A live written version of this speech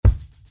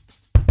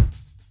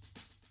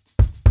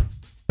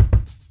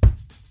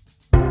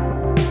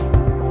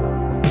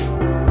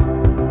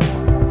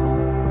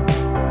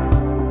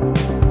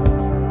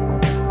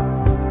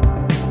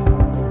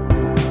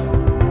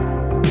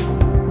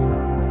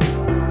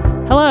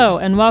Hello,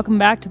 and welcome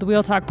back to the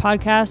Wheel Talk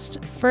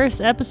Podcast, first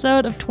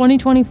episode of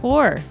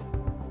 2024.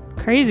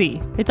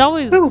 Crazy. It's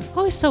always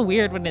so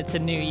weird when it's a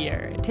new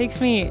year.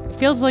 It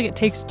feels like it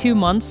takes 2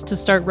 months to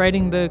start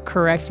writing the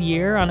correct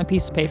year on a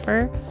piece of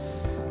paper.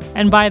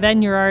 And by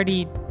then you're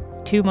already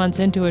 2 months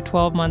into a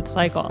 12-month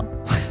cycle.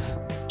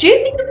 Do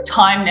you think of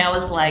time now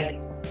as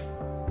like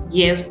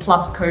years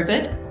plus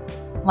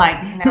COVID? Like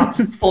now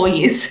it's 4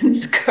 years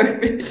since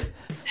COVID.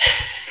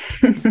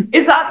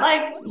 Is that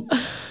like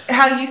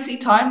how you see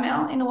time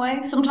now in a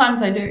way?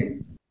 Sometimes I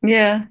do.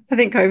 Yeah, I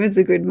think COVID's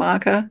a good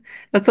marker.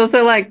 It's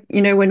also like,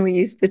 when we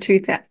used the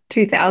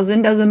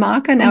 2000 as a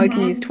marker, now we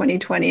can use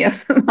 2020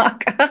 as a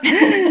marker.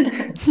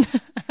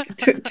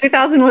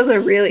 2000 was a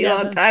really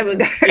long time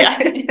ago. Yeah.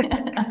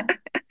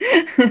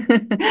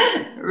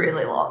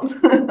 Really long.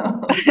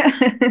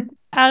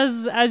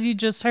 As you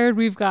just heard,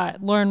 we've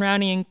got Lauren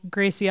Rowney and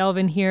Gracie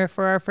Elvin here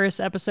for our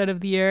first episode of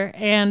the year.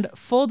 And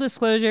full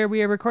disclosure,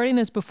 we are recording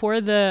this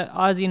before the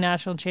Aussie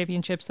National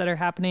Championships that are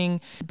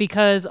happening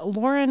because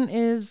Lauren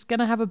is going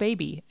to have a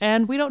baby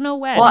and we don't know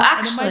when. Well,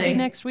 actually, it might be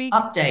next week.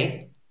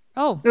 Update.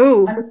 Oh.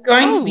 I'm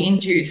going to be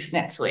induced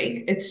next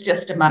week. It's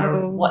just a matter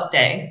of what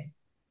day.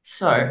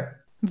 So.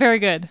 Very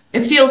good.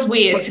 It feels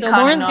weird to kind of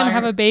know. Lauren's going to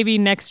have a baby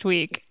next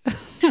week.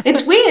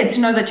 It's weird to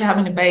know that you're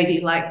having a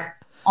baby like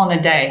on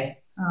a day.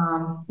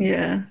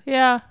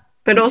 Yeah.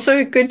 But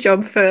also good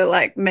job for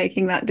like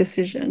making that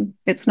decision.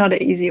 It's not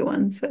an easy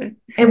one. So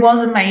it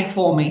wasn't made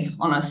for me,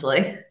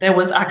 honestly. There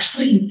was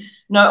actually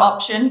no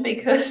option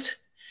because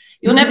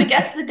you'll never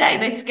guess the day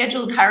they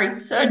scheduled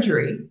Harry's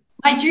surgery.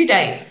 My due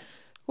date.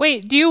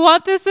 Wait, do you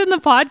want this in the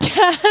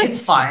podcast?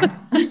 It's fine.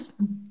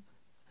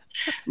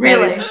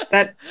 Really?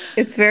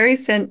 It's very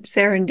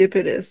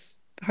serendipitous,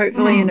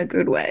 hopefully in a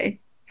good way.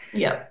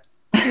 Yep.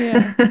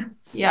 Yeah.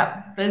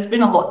 Yeah, there's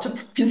been a lot to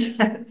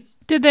process.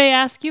 Did they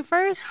ask you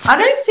first? I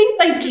don't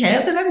think they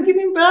care that I'm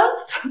giving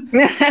birth.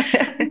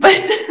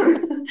 But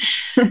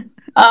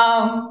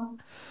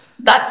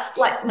that's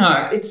like,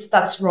 no,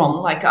 that's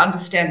wrong. Like, I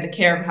understand the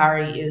care of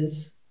Harry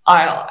is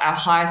our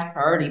highest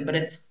priority, but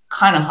it's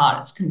kind of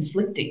hard. It's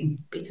conflicting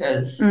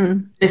because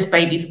this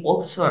baby's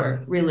also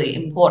really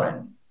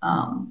important.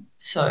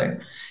 But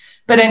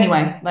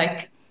anyway,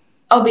 like,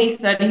 I'll be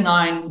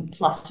 39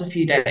 plus a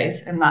few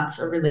days, and that's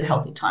a really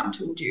healthy time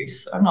to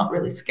induce. I'm not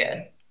really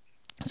scared.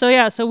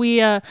 So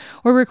we're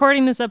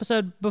recording this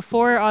episode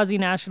before Aussie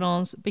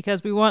Nationals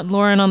because we want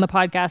Lauren on the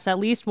podcast at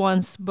least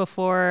once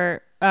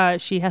before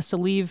she has to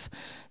leave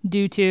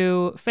due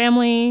to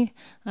family,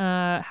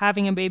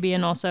 having a baby,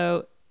 and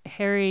also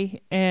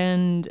Harry.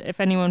 And if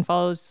anyone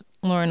follows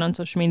Lauren on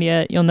social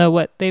media, you'll know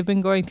what they've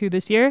been going through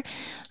this year.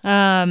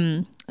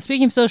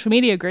 Speaking of social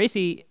media,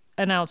 Gracie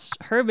announced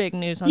her big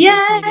news on social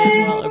media as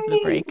well over the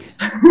break.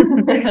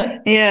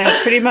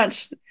 Yeah, pretty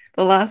much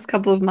the last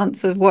couple of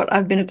months of what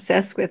I've been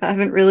obsessed with, I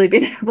haven't really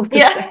been able to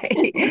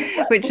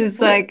say, which is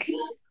like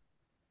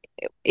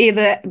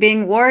either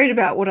being worried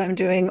about what I'm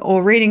doing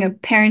or reading a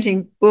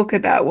parenting book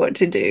about what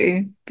to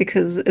do,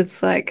 because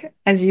it's like,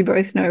 as you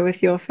both know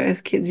with your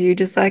first kids, you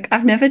just like,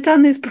 I've never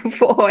done this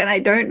before and I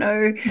don't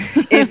know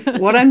if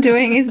what I'm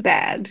doing is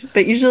bad,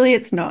 but usually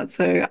it's not.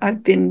 So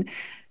I've been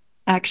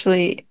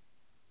actually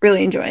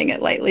really enjoying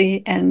it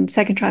lately, and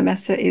second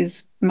trimester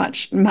is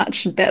much,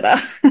 much better.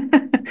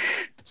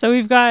 So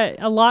we've got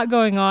a lot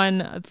going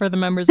on for the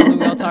members of the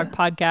Wheel Talk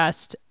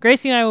podcast.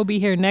 Gracie and I will be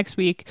here next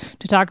week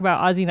to talk about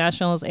Aussie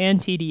Nationals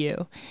and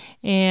TDU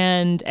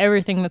and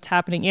everything that's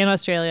happening in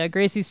Australia.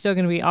 Gracie's still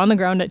going to be on the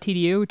ground at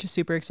TDU, which is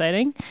super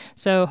exciting.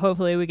 So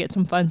hopefully we get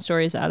some fun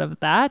stories out of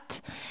that.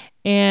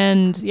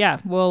 And yeah,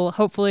 we'll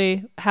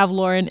hopefully have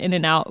Lauren in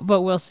and out,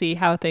 but we'll see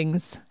how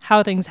things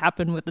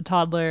happen with the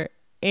toddler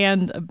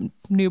and a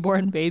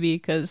newborn baby,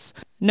 because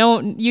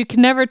you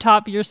can never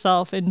top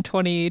yourself in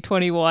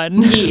 2021.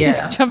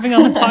 Yeah. Jumping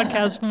on the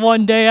podcast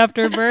one day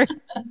after birth.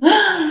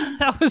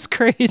 That was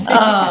crazy.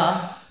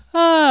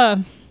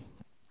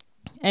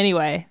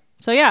 Anyway,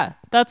 so yeah,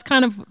 that's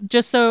kind of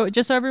just so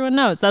everyone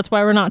knows. That's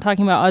why we're not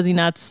talking about Aussie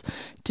Nuts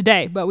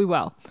today, but we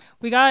will.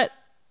 We got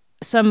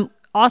some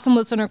awesome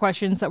listener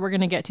questions that we're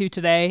going to get to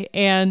today,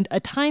 and a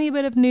tiny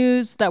bit of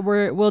news that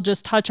we'll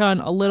just touch on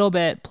a little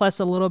bit, plus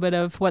a little bit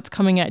of what's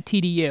coming at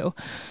TDU.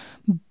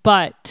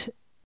 But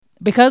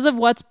because of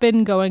what's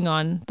been going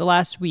on the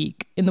last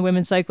week in the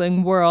women's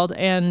cycling world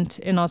and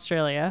in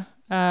Australia,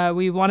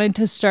 we wanted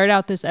to start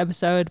out this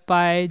episode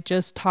by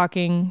just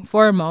talking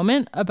for a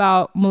moment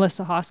about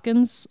Melissa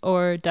Hoskins,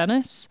 or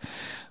Dennis.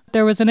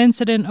 There was an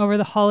incident over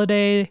the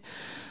holiday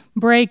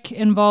break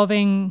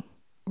involving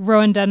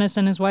Rowan Dennis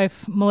and his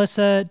wife,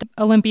 Melissa,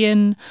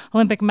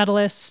 Olympic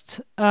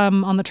medalist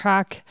on the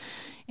track,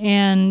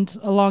 and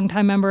a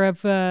longtime member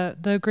of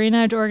the Green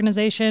Edge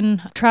organization.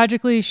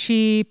 Tragically,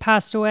 she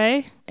passed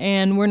away,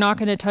 and we're not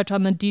going to touch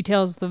on the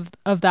details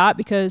of that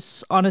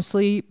because,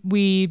 honestly,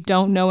 we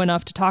don't know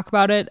enough to talk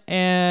about it,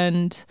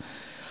 and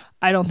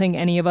I don't think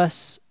any of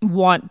us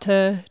want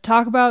to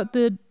talk about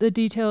the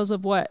details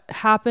of what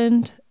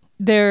happened.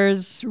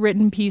 There's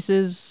written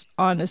pieces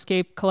on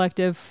Escape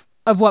Collective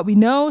of what we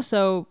know,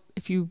 so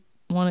if you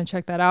want to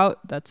check that out,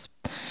 that's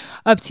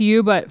up to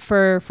you. But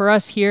for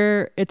us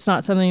here, it's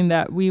not something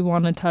that we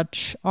want to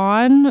touch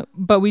on,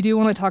 but we do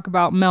want to talk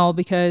about Mel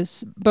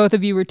because both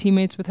of you were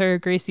teammates with her.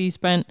 Gracie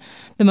spent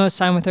the most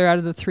time with her out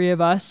of the three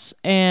of us,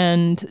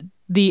 and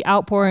the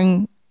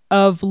outpouring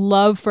of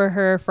love for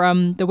her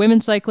from the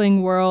women's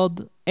cycling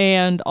world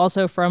and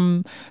also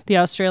from the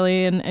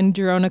Australian and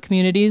Girona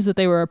communities that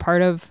they were a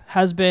part of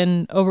has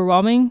been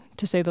overwhelming,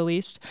 to say the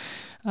least.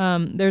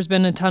 There's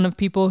been a ton of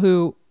people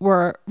who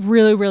were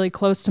really, really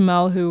close to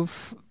Mel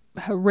who've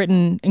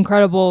written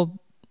incredible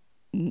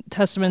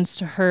testaments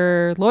to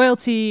her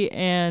loyalty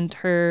and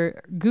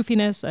her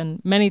goofiness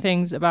and many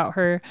things about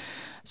her.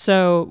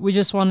 So we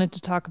just wanted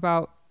to talk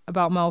about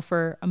Mel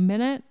for a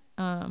minute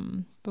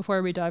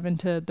before we dive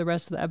into the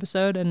rest of the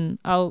episode. And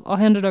I'll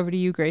hand it over to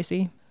you,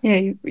 Gracie.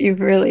 Yeah,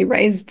 you've really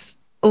raised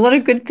a lot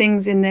of good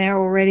things in there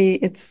already.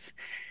 It's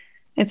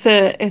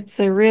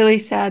a really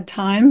sad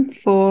time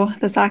for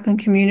the cycling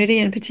community,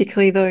 and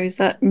particularly those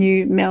that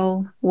knew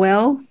Mel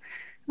well.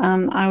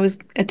 I was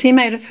a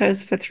teammate of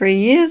hers for 3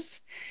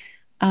 years,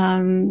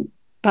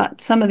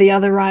 but some of the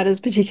other riders,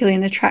 particularly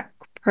in the track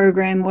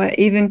program, were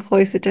even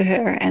closer to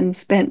her and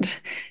spent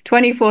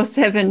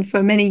 24/7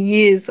 for many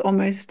years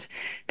almost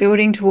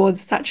building towards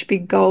such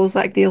big goals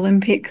like the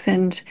Olympics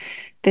and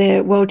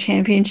their world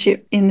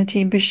championship in the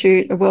team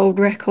pursuit, a world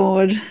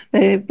record.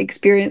 They've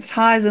experienced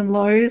highs and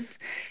lows.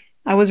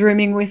 I was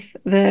rooming with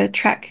the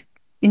track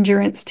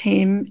endurance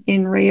team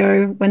in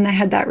Rio when they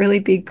had that really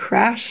big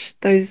crash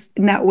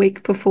in that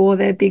week before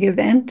their big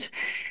event.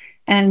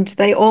 And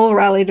they all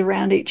rallied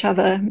around each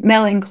other,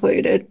 Mel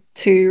included,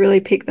 to really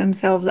pick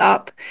themselves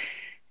up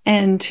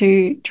and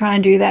to try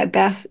and do that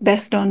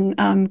best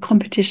on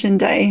competition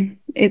day.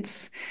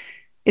 It's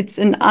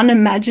an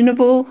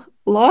unimaginable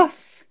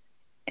loss.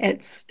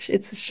 It's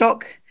a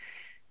shock.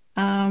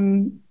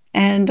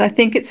 And I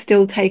think it's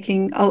still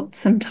taking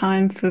some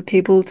time for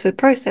people to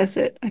process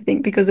it. I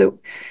think because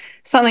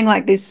something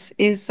like this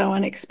is so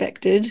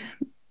unexpected.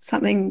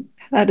 Something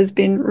that has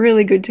been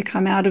really good to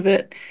come out of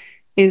it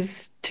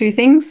is two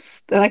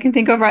things that I can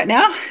think of right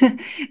now.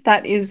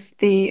 That is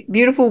the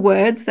beautiful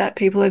words that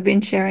people have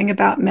been sharing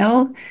about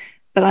Mel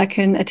that I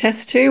can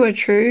attest to are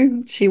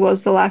true. She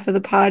was the life of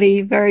the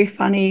party, very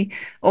funny,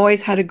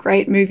 always had a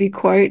great movie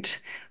quote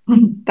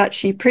that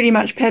she pretty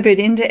much peppered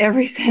into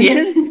every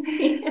sentence.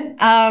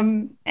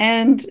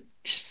 And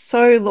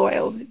so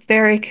loyal,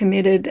 very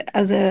committed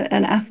as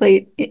an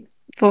athlete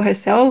for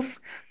herself.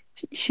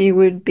 She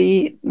would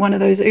be one of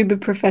those uber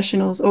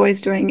professionals,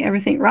 always doing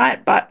everything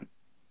right, but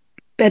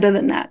better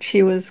than that,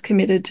 she was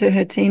committed to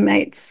her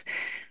teammates.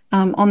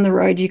 On the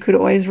road, you could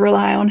always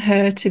rely on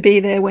her to be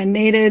there when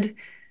needed,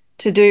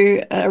 to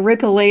do a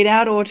ripper lead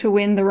out or to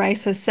win the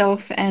race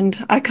herself.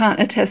 And I can't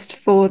attest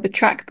for the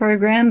track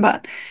program,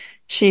 but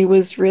she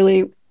was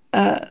really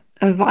a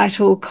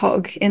vital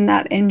cog in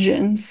that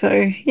engine.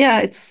 So yeah,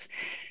 it's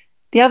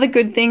the other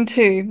good thing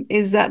too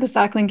is that the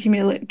cycling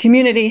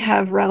community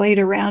have rallied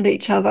around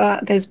each other.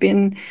 There's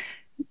been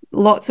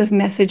lots of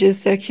messages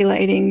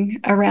circulating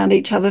around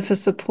each other for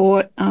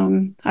support.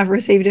 I've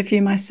received a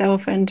few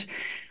myself, and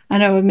I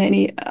know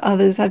many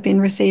others have been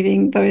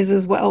receiving those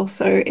as well.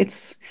 So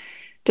it's,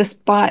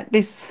 despite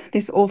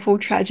this awful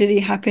tragedy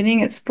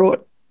happening, it's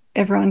brought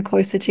everyone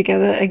closer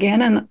together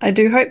again. And I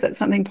do hope that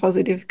something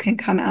positive can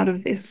come out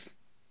of this.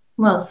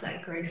 Well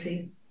said,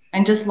 Gracie.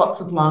 And just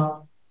lots of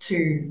love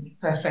to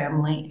her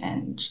family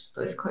and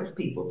those close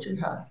people to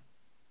her,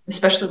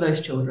 especially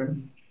those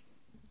children.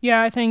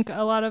 Yeah, I think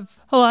a lot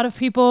of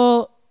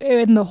people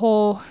with the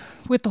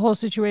whole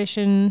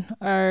situation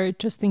are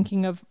just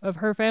thinking of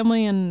her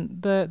family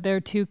and their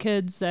two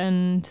kids,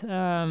 and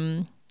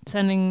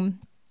sending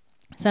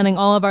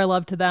all of our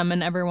love to them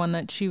and everyone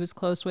that she was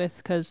close with,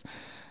 because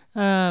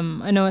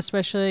I know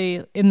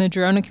especially in the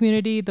Girona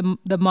community,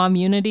 the mom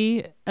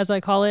unity, as I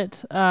call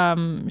it,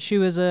 she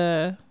was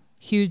a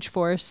huge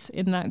force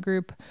in that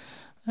group,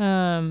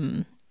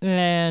 and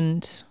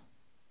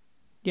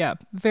yeah,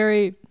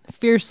 very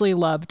fiercely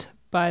loved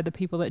by the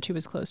people that she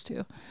was close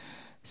to.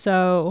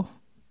 So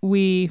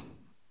we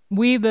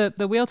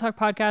the Wheel Talk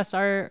podcast,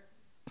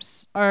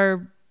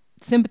 our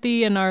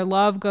sympathy and our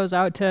love goes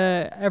out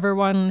to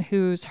everyone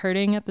who's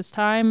hurting at this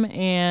time,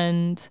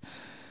 and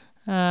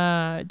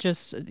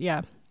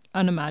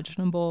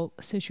unimaginable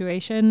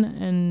situation.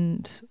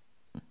 And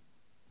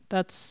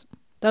that's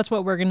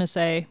what we're gonna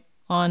say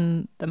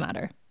on the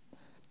matter.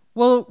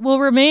 We'll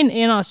remain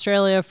in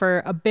Australia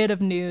for a bit of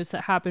news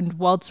that happened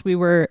whilst we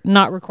were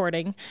not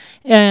recording,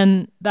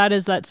 and that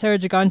is that Sarah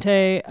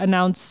Gigante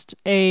announced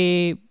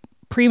a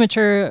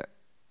premature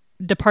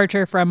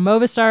departure from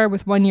Movistar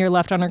with 1 year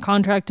left on her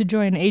contract to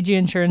join AG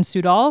Insurance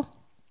Soudal.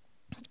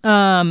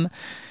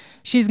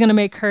 She's going to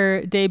make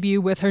her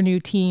debut with her new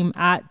team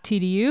at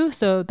TDU,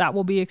 so that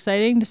will be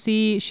exciting to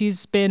see.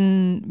 She's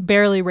been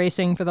barely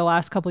racing for the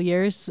last couple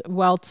years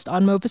whilst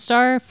on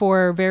Movistar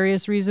for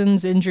various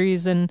reasons,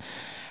 injuries and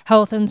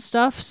health and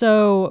stuff.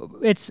 So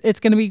it's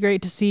going to be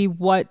great to see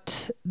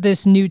what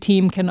this new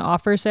team can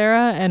offer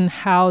Sarah and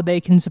how they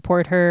can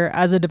support her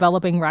as a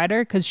developing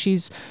rider, because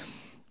she's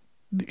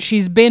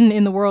she's been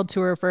in the World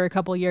Tour for a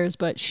couple years,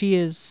 but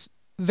she's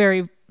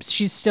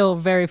still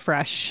very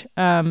fresh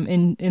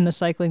in the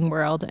cycling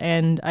world.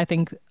 And I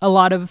think a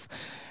lot of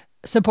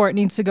support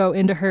needs to go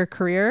into her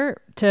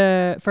career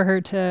for her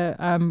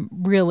to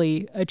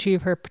really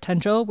achieve her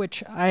potential,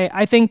 which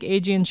I think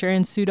AG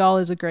Insurance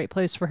Sudal is a great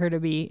place for her to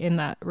be in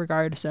that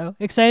regard. So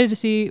excited to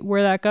see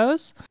where that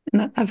goes.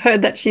 And I've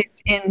heard that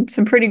she's in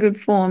some pretty good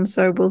form,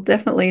 so we'll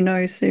definitely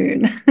know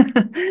soon.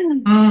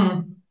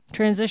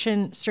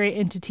 Transition straight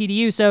into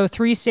TDU. So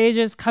 3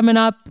 stages coming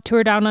up,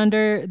 Tour Down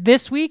Under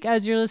this week.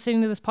 As you're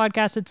listening to this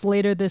podcast, it's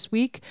later this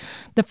week.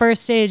 The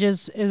first stage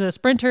is a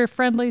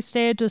sprinter-friendly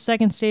stage. The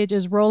second stage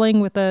is rolling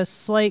with a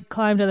slight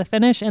climb to the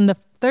finish. And the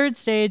third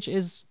stage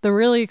is the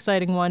really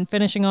exciting one,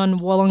 finishing on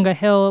Wollonga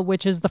Hill,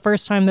 which is the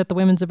first time that the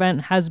women's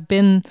event has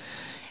been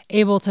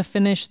able to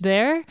finish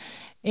there.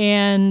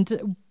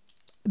 And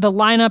the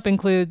lineup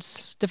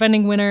includes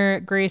defending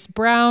winner Grace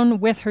Brown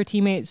with her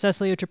teammate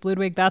Cecilia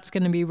Tripp-Ludwig. That's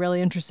going to be really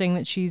interesting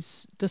that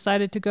she's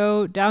decided to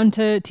go down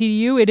to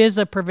TDU. It is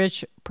a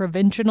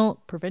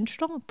provisional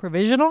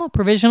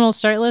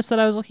start list that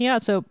I was looking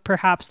at, so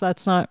perhaps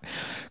that's not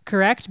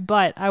correct,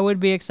 but I would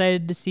be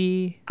excited to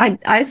see.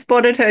 I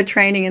spotted her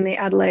training in the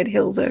Adelaide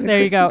Hills over There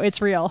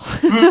Christmas. you go. It's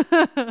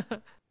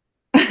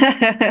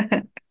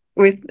real.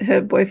 With her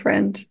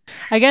boyfriend.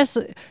 I guess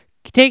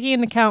taking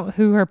into account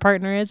who her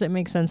partner is, it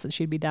makes sense that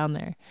she'd be down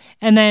there.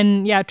 And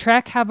then,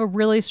 Trek have a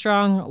really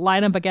strong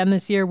lineup again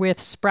this year with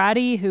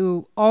Spratty,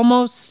 who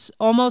almost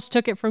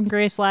took it from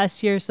Grace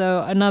last year.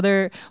 So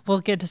we'll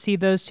get to see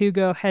those two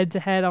go head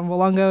to head on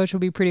Wollonga, which will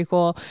be pretty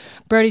cool.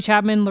 Brody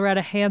Chapman,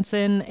 Loretta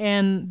Hansen,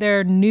 and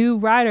their new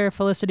rider,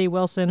 Felicity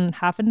Wilson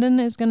Haffenden,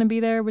 is going to be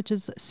there, which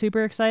is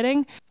super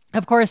exciting.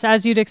 Of course,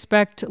 as you'd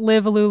expect,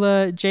 Liv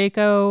Alula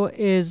Jaco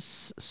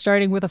is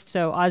starting with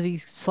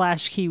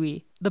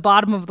Aussie/Kiwi. The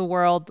bottom of the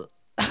world,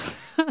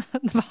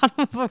 the bottom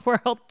of the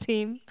world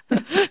team.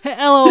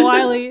 Ella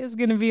Wiley is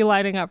going to be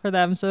lining up for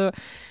them. So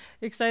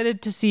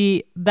excited to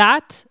see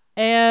that.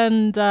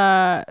 And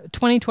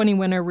 2020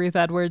 winner Ruth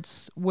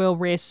Edwards will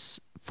race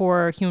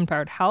for Human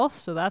Powered Health.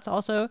 So that's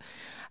also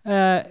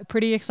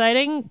pretty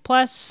exciting.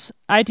 Plus,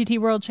 ITT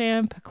World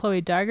Champ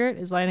Chloe Daggert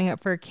is lining up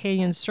for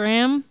Canyon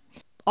SRAM.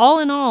 All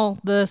in all,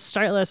 the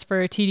start list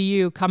for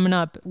TDU coming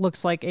up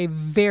looks like a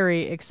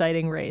very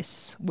exciting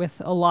race with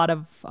a lot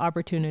of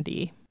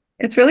opportunity.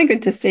 It's really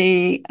good to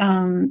see,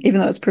 even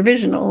though it's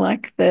provisional,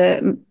 like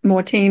the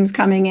more teams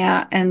coming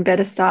out and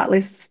better start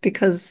lists,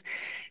 because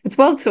it's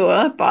World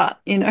Tour,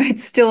 but,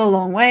 it's still a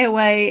long way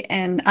away.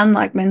 And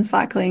unlike men's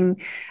cycling,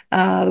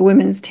 the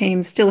women's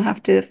teams still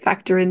have to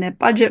factor in their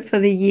budget for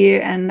the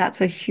year. And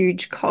that's a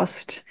huge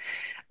cost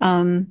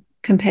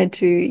compared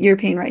to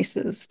European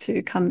races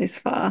to come this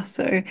far.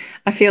 So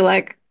I feel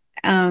like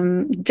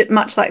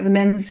much like the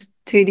men's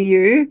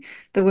TDU,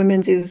 the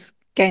women's is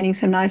gaining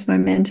some nice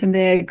momentum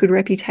there, good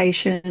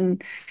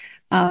reputation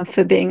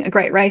for being a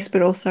great race,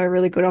 but also a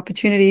really good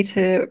opportunity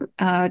to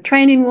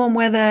train in warm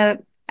weather,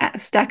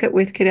 stack it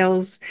with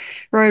Cadell's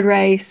road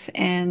race.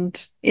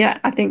 And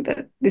I think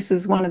that this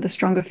is one of the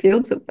stronger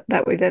fields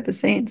that we've ever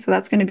seen. So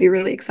that's going to be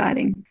really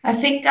exciting. I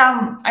think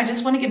I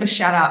just want to give a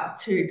shout out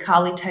to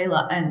Carly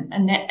Taylor and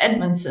Annette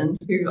Edmondson,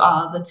 who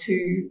are the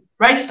 2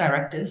 race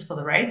directors for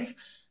the race.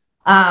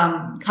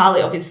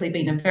 Carly obviously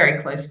being a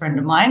very close friend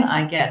of mine.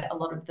 I get a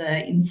lot of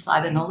the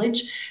insider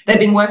knowledge. They've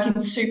been working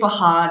super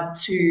hard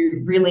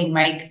to really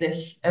make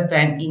this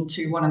event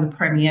into one of the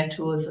premier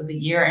tours of the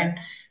year. And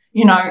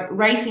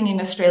racing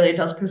in Australia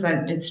does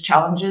present its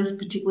challenges,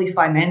 particularly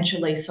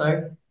financially.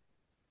 So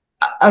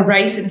a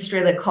race in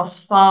Australia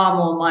costs far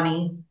more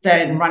money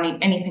than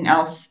running anything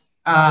else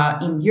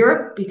in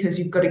Europe, because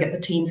you've got to get the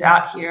teams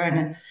out here.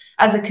 And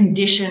as a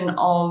condition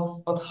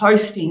of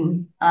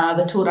hosting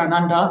the Tour Down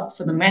Under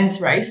for the men's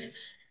race,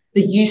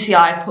 the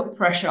UCI put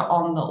pressure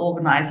on the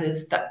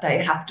organisers that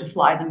they have to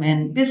fly the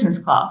men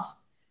business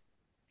class.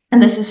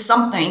 And this is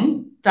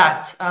something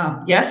that,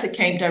 yes, it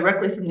came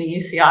directly from the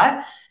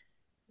UCI,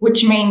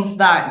 which means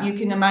that you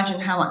can imagine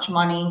how much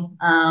money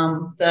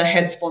the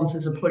head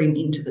sponsors are putting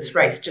into this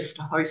race just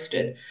to host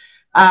it.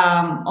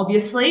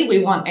 Obviously, we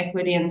want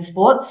equity in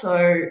sport.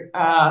 So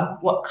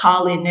what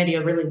Carly and Nettie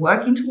are really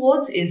working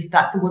towards is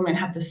that the women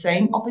have the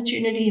same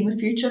opportunity in the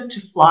future to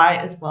fly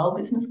as well,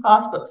 business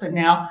class. But for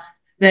now,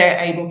 they're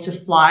able to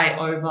fly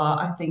over,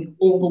 I think,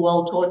 all the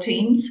World Tour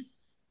teams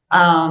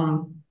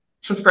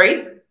for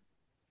free.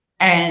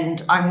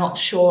 And I'm not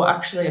sure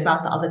actually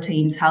about the other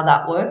teams, how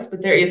that works,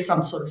 but there is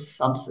some sort of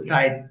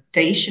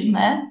subsidization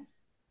there,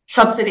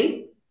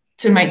 subsidy,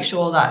 to make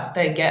sure that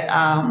they get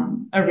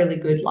a really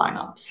good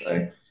lineup.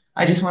 So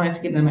I just wanted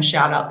to give them a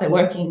shout out. They're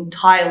working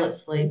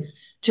tirelessly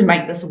to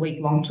make this a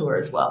week-long tour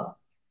as well.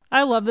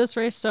 I love this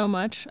race so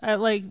much. I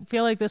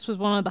feel like this was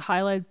one of the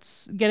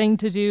highlights, getting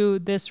to do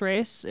this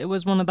race. It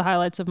was one of the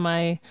highlights of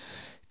my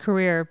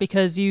career,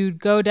 because you'd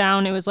go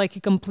down, it was like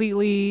a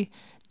completely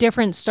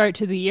different start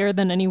to the year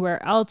than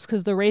anywhere else,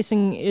 because the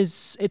racing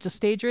it's a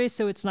stage race,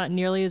 so it's not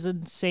nearly as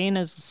insane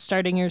as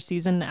starting your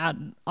season at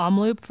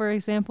Omloop, for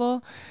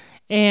example.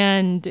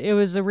 And it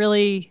was a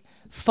really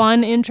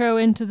fun intro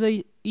into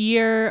the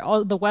year.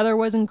 The weather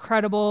was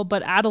incredible,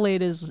 but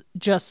Adelaide is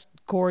just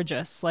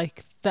gorgeous.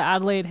 Like the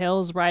Adelaide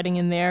Hills, riding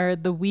in there,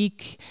 the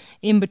week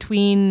in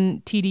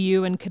between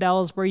TDU and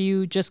Cadell's where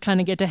you just kind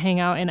of get to hang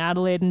out in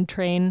Adelaide and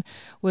train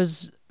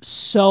was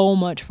so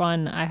much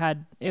fun.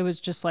 It was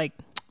just like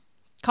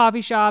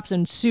coffee shops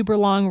and super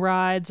long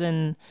rides,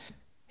 and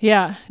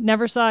yeah,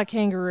 never saw a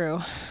kangaroo,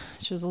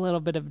 which was a little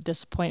bit of a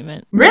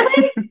disappointment.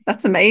 Really?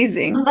 That's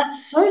amazing. Oh,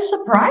 that's so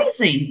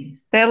surprising.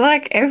 They're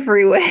like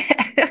everywhere.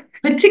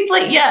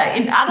 Particularly,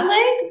 in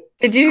Adelaide.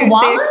 Did you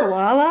see a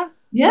koala?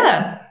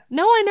 Yeah.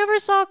 No, I never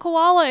saw a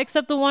koala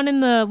except the one in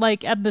the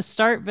at the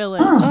start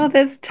village. Oh,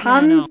 there's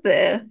tons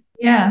there.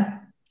 Yeah.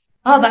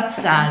 Oh, that's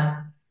sad.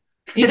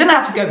 You're gonna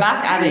have to go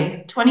back,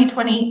 Abby.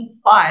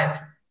 2025.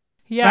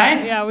 Yeah,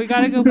 right? Yeah, we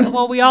gotta go.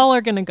 Well, we all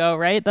are gonna go,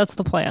 right? That's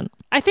the plan.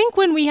 I think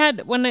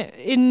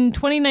in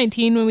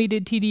 2019 when we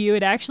did TDU,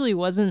 it actually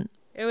wasn't.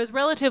 It was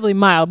relatively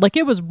mild. Like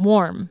it was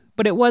warm,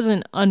 but it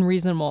wasn't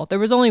unreasonable. There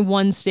was only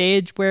one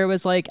stage where it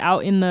was like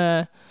out in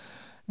the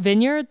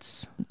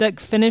vineyards that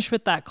finished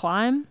with that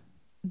climb.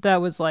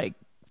 That was like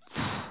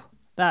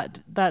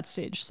that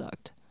stage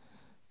sucked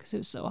because it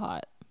was so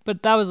hot.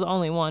 But that was the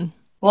only one.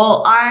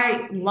 Well,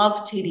 I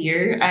love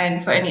TDU,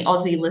 and for any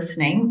Aussie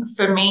listening,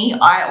 for me,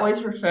 I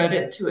always referred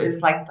it to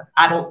as like the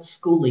adult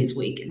schoolies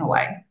week in a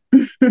way.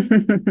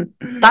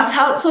 That's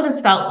how it sort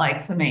of felt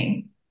like for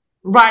me.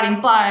 Riding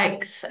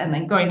bikes and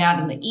then going out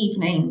in the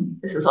evening.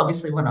 This is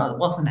obviously when I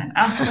wasn't an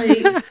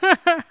athlete.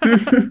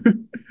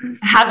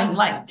 Having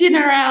like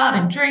dinner out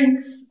and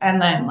drinks,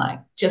 and then like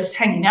just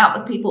hanging out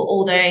with people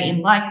all day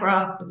in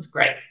Lycra. It was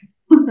great.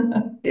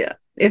 Yeah.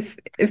 If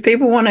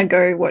people want to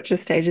go watch a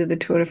stage of the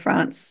Tour de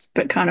France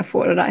but can't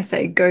afford it, I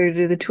say go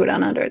to the Tour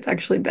Down Under. It's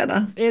actually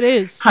better. It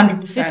is.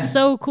 100%. It's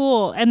so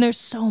cool. And there's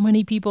so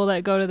many people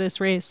that go to this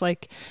race.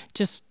 Like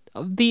just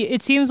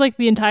it seems like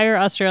the entire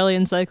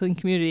Australian cycling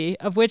community,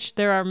 of which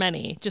there are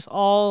many, just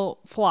all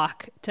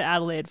flock to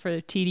Adelaide for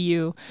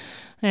TDU.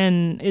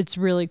 And it's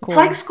really cool. It's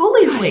like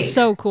schoolies week. It's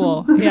so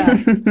cool. Yeah.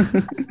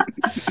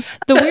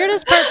 The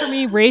weirdest part for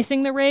me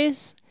racing the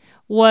race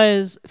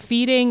was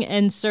feeding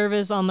and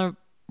service on the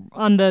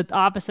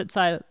opposite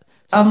side.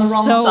 On the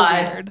wrong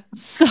side. Weird.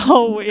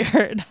 So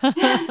weird.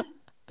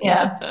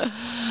 Yeah.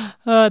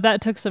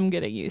 That took some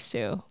getting used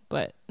to,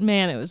 but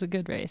man, it was a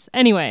good race.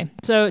 Anyway,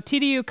 so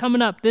TDU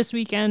coming up this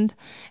weekend,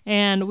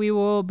 and we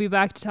will be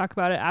back to talk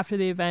about it after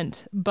the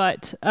event.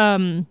 But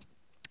can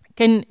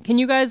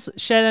you guys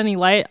shed any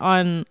light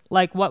on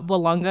like what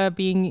Wollonga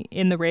being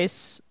in the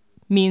race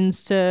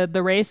means to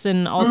the race,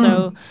 and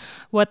also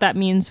what that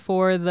means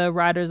for the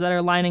riders that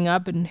are lining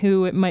up and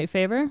who it might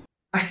favor?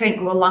 I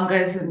think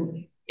Wollonga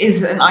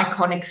is an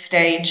iconic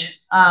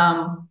stage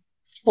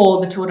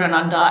for the Tour Down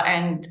Under,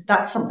 and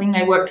that's something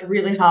they worked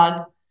really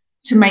hard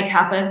to make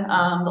happen,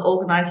 the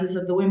organisers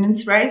of the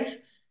women's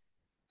race.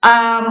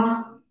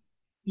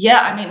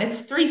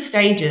 It's 3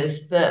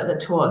 stages, the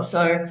tour.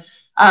 So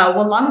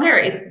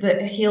Wollonga, the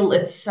hill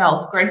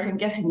itself, Grace, I'm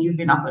guessing you've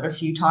been up it a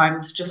few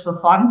times just for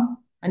fun.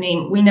 I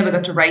mean, we never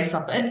got to race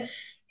up it.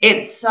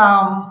 It's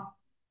a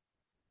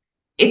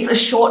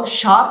short,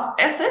 sharp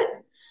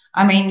effort.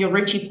 I mean, your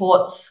Richie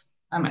Ports,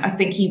 I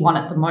think he won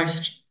it the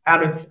most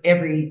out of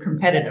every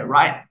competitor,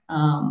 right?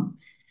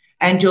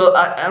 And you're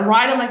a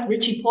rider like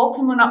Richie Port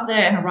can win up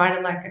there, and a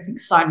rider like I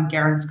think Simon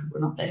Gerrans could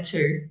win up there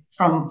too,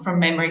 from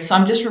memory. So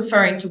I'm just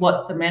referring to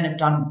what the men have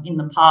done in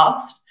the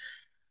past.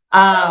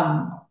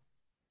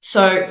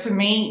 So for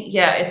me,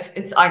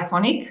 it's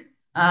iconic,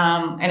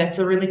 and it's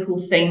a really cool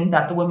thing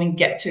that the women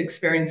get to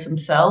experience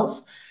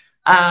themselves,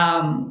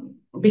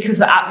 because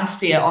the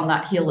atmosphere on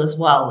that hill as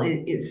well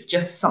is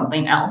just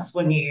something else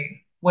when you're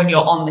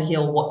on the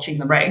hill watching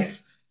the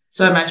race.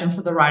 So imagine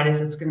for the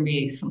riders, it's going to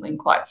be something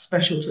quite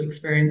special to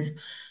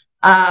experience.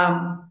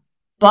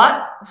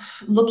 But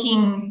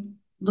looking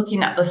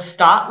at the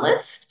start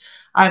list,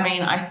 I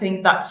mean, I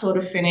think that sort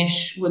of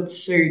finish would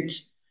suit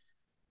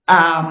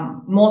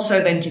more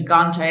so than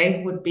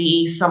Gigante would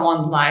be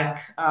someone like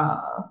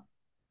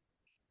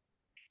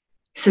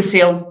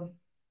Cecile.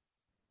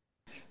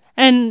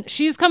 And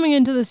she's coming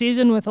into the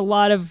season with a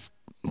lot of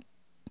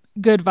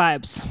good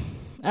vibes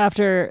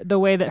after the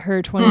way that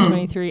her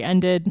 2023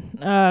 ended.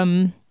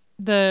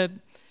 The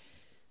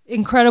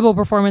incredible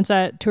performance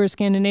at Tour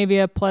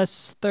Scandinavia,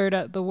 plus third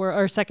at the world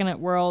or second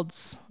at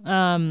Worlds.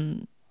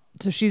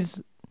 So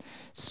she's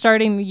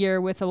starting the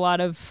year with a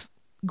lot of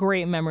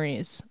great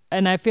memories.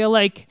 And I feel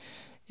like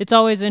it's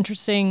always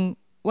interesting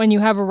when you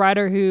have a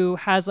rider who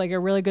has like a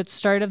really good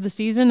start of the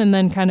season and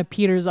then kind of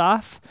peters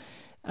off,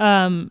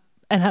 and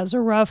has a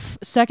rough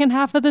second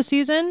half of the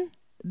season,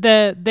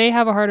 that they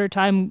have a harder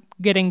time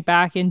getting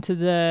back into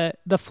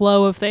the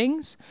flow of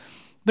things.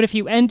 But if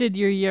you ended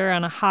your year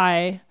on a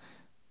high,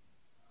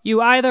 you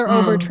either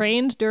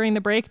overtrained during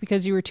the break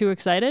because you were too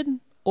excited,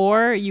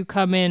 or you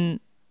come in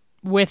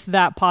with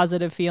that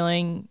positive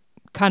feeling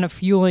kind of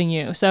fueling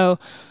you. So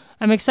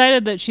I'm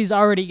excited that she's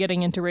already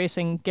getting into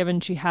racing, given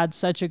she had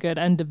such a good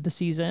end of the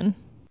season.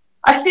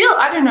 I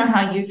don't know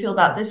how you feel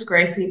about this,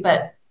 Gracie,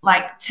 but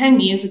like 10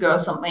 years ago or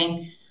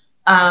something,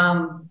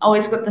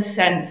 always got the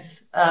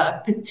sense,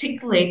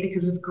 particularly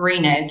because of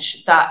Green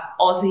Edge, that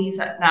Aussies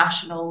at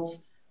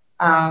nationals,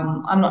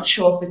 I'm not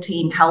sure if the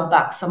team held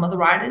back some of the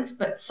riders,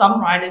 but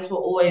some riders were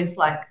always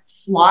like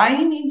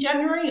flying in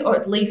January, or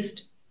at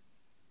least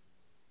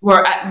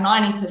were at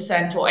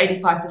 90% or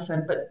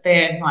 85%, but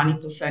their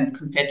 90%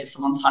 compared to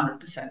someone's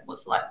 100%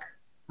 was like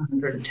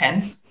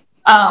 110.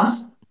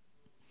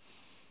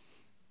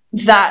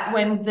 That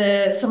when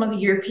some of the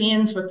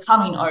Europeans were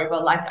coming over,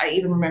 like I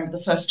even remember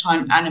the first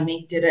time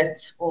Annemiek did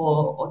it,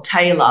 or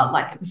Taylor,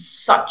 like it was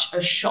such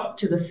a shock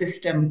to the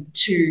system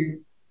to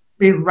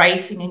be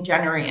racing in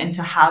January and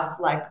to have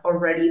like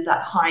already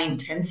that high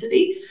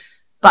intensity.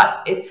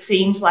 But it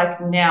seems like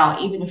now,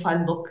 even if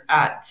I look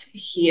at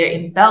here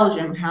in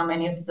Belgium, how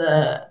many of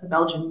the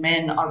Belgian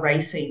men are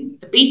racing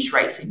the beach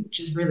racing, which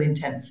is really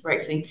intense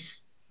racing,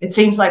 it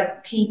seems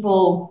like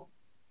people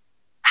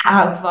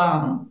have,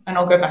 and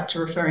I'll go back to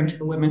referring to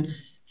the women,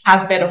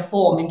 have better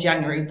form in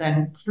January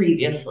than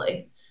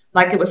previously.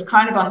 Like it was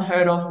kind of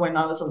unheard of when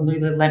I was on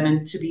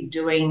Lululemon to be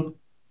doing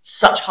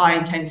such high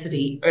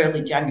intensity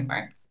early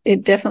January.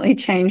 It definitely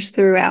changed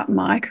throughout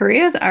my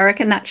careers. I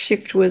reckon that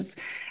shift was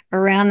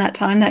around that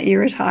time that you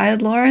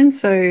retired, Lauren.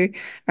 So I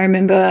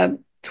remember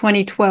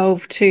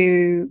 2012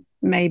 to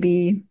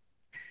maybe,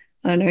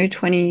 I don't know,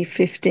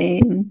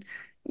 2015,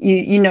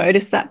 you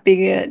notice that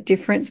bigger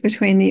difference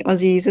between the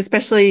Aussies,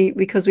 especially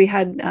because we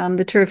had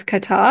the Tour of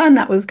Qatar, and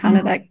that was kind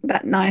of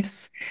that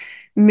nice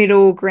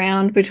middle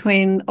ground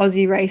between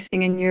Aussie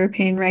racing and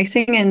European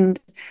racing. And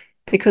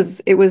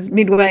because it was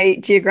midway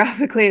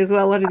geographically as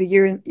well, a lot of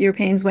the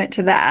Europeans went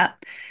to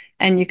that,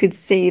 and you could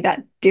see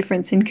that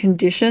difference in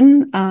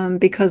condition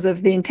because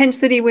of the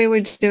intensity we were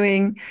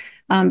doing,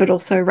 but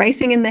also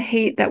racing in the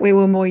heat that we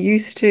were more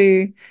used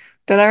to.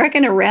 But I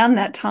reckon around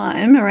that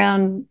time,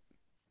 around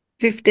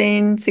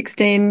 15,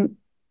 16, I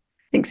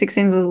think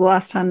 16 was the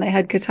last time they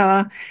had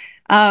Qatar,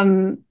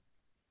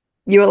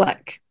 you were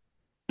like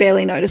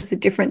barely notice the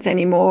difference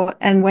anymore,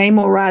 and way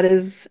more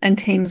riders and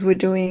teams were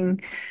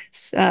doing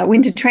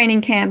winter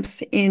training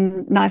camps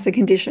in nicer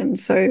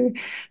conditions. So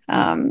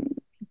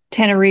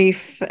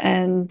Tenerife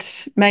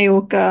and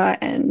Mallorca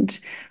and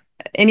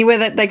anywhere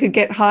that they could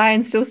get high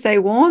and still stay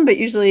warm, but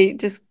usually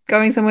just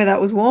going somewhere that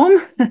was warm.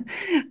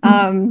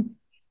 And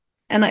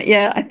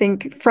I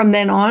think from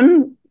then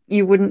on,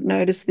 you wouldn't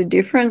notice the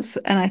difference.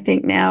 And I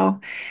think now,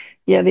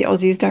 the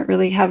Aussies don't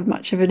really have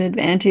much of an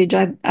advantage.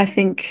 I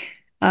think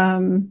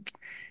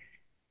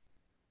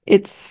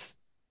it's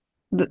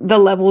the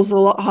level's a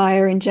lot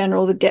higher in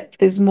general. The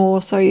depth is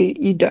more, so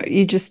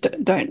you just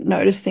don't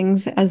notice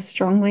things as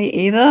strongly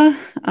either.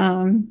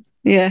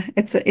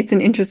 It's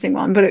an interesting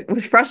one, but it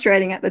was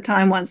frustrating at the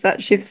time once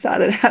that shift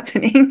started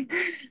happening.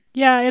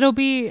 Yeah, it'll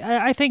be,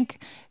 I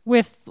think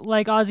with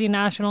like Aussie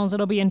nationals,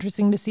 it'll be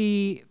interesting to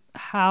see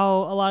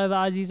how a lot of the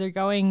Aussies are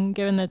going,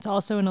 given that it's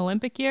also an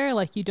Olympic year.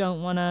 Like you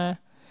don't want to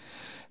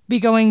be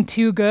going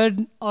too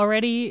good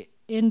already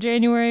in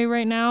January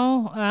right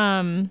now.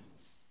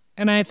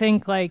 And I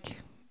think like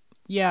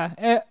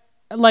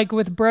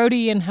with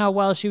Brody and how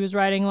well she was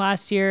riding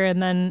last year,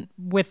 and then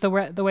with the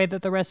way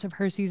that the rest of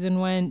her season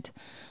went,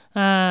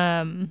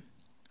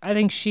 I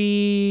think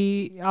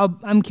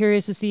I'm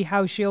curious to see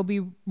how she'll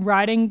be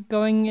riding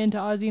going into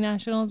Aussie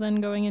Nationals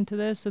and going into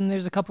this. And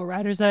there's a couple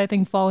riders that I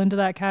think fall into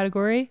that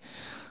category.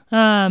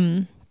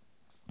 Loved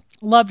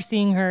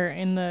seeing her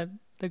in the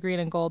green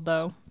and gold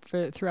though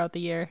throughout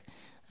the year,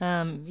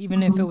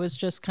 even if it was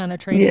just kind of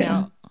training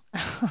out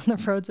on the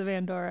roads of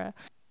Andorra.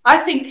 I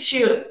think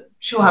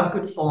she'll have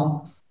good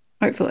form.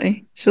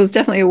 Hopefully. She was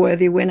definitely a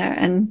worthy winner,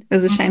 and it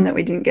was a shame that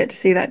we didn't get to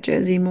see that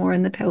jersey more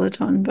in the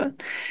peloton.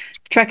 But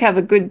Trek have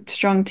a good,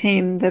 strong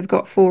team. They've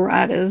got 4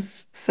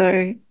 riders,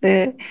 so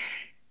they're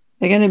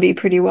going to be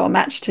pretty well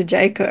matched to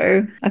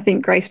Jayco. I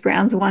think Grace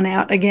Brown's one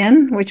out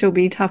again, which will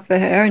be tough for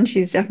her, and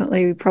she's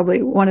definitely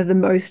probably one of the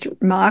most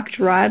marked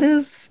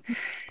riders.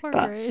 Poor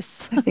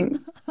Grace. I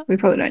think we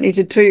probably don't need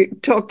to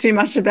talk too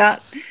much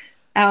about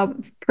our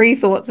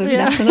pre-thoughts of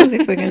nationals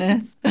if we're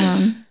going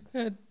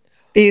to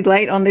be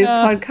late on this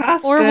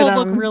podcast. Or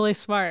we'll look really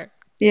smart.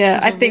 Yeah,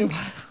 I think,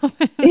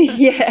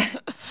 yeah.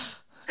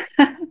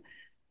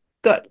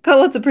 Got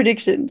lots of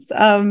predictions.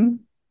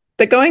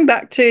 But going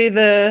back to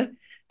the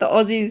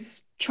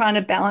Aussies trying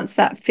to balance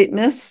that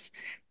fitness,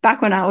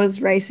 back when I was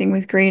racing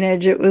with Green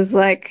Edge, it was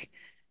like,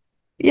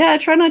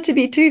 try not to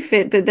be too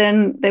fit, but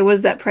then there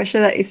was that pressure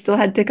that you still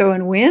had to go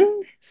and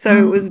win.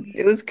 So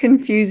it was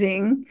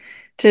confusing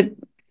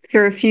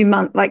for a few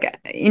months, like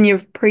in your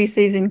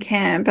pre-season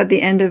camp at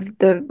the end of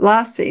the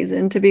last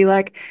season, to be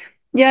like,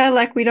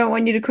 like we don't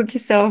want you to cook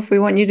yourself. We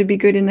want you to be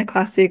good in the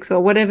classics,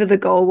 or whatever the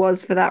goal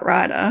was for that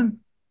rider.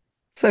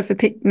 So for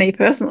me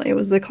personally, it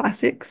was the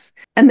classics.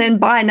 And then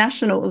by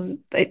nationals,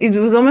 it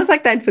was almost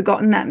like they'd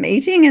forgotten that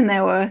meeting, and they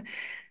were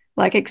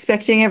like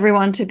expecting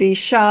everyone to be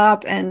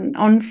sharp and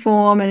on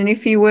form. And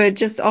if you were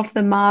just off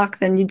the mark,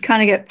 then you'd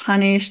kind of get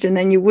punished, and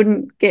then you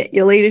wouldn't get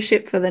your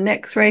leadership for the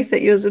next race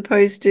that you were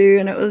supposed to.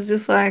 And it was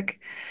just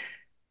like,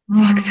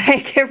 fuck's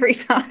sake, every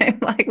time.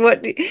 Like,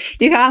 what,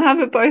 you can't have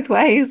it both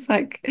ways.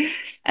 Like,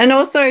 and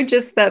also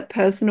just that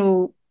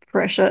personal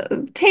pressure,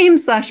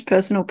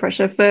 team/personal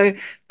pressure for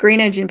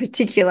Green Edge in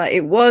particular.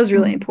 It was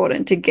really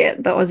important to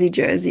get the Aussie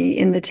jersey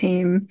in the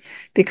team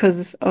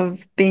because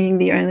of being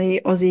the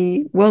only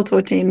Aussie World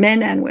Tour team,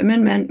 men and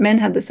women. Men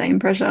had the same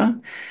pressure.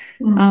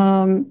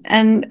 And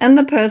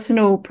the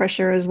personal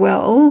pressure as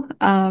well.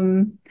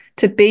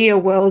 To be a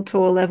World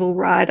Tour level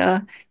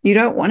rider, you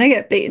don't want to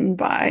get beaten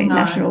by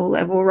national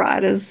level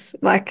riders.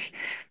 Like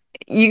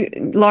you,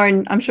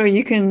 Lauren, I'm sure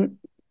you can.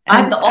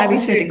 I had the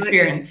opposite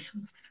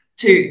experience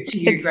to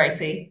you,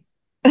 Gracie.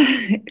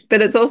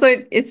 But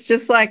it's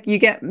just like you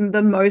get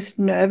the most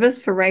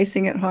nervous for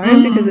racing at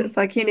home because it's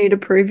like you need to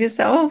prove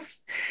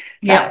yourself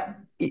that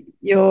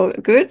you're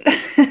good.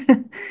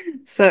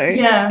 So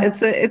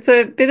it's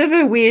a bit of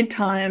a weird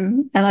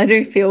time, and I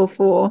do feel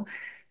for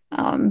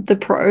the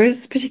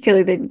pros,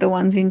 particularly the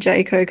ones in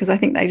JCO, because I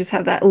think they just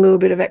have that little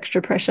bit of extra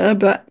pressure.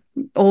 But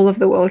all of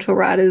the World Tour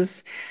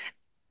riders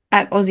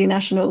at Aussie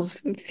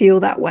Nationals feel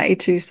that way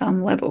to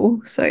some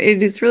level. So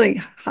it is really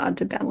hard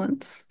to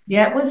balance.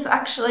 Yeah, it was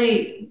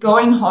actually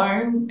going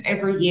home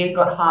every year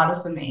got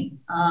harder for me.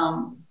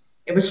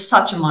 It was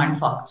such a mind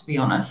fuck, to be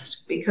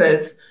honest,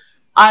 because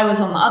I was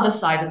on the other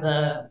side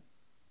of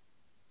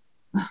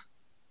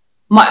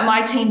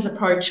my team's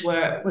approach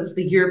was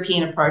the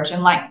European approach.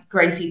 And like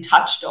Gracie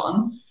touched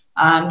on,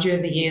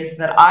 during the years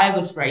that I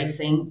was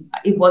racing,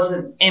 it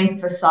wasn't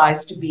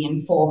emphasized to be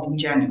in form in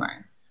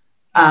January.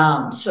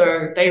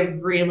 So they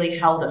really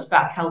held us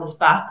back.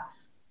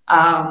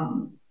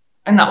 And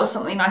that was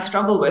something I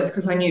struggled with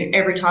because I knew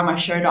every time I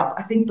showed up,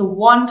 I think the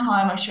one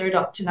time I showed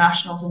up to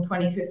Nationals in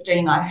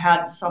 2015, I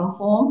had some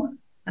form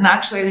and I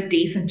actually had a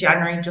decent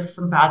January, just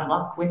some bad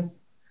luck with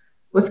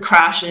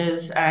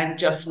crashes and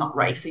just not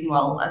racing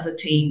well as a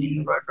team in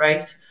the road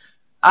race.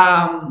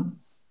 That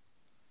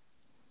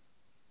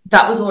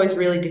was always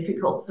really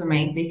difficult for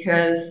me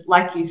because,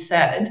 like you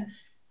said,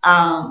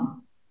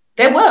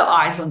 there were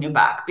eyes on your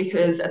back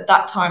because at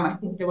that time, I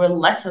think there were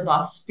less of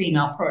us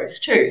female pros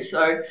too.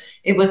 So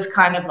it was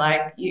kind of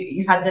like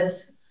you had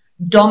this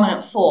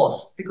dominant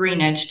force, the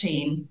Green Edge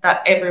team,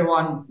 that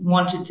everyone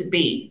wanted to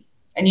be.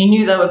 And you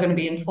knew they were going to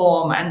be in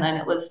form. And then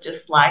it was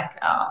just like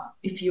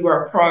if you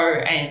were a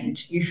pro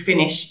and you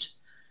finished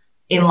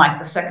in like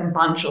the second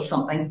bunch or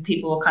something,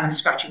 people were kind of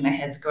scratching their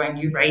heads going,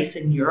 you race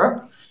in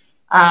Europe.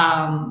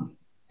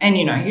 And,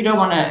 you know, you don't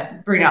want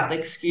to bring out the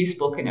excuse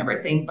book and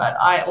everything, but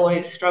I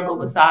always struggle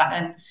with that.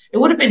 And it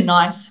would have been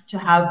nice to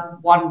have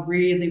one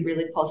really,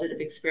 really positive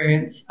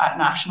experience at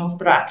Nationals,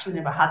 but I actually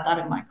never had that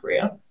in my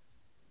career.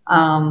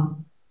 But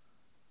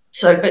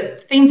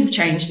things have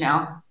changed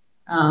now.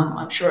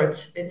 I'm sure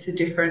it's a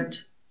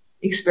different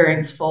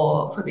experience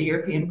for the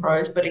European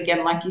pros. But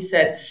again, like you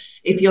said,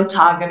 if you're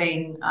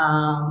targeting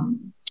the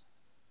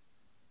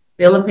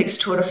Olympics,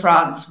 Tour de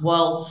France,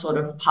 world sort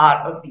of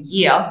part of the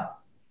year,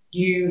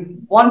 you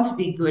want to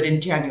be good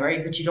in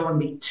January, but you don't want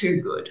to be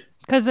too good.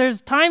 Because there's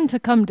time to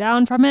come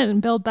down from it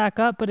and build back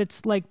up, but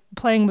it's like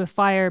playing with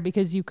fire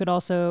because you could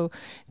also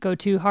go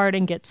too hard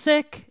and get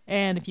sick.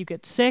 And if you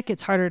get sick,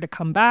 it's harder to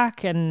come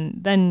back. And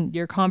then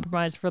you're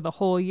compromised for the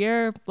whole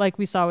year, like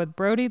we saw with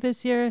Brody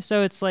this year.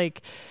 So it's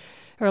like,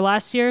 or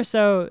last year.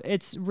 So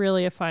it's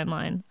really a fine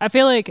line. I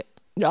feel like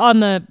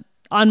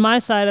on my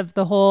side of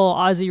the whole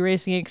Aussie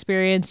racing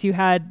experience,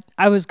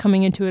 I was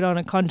coming into it on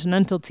a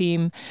continental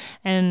team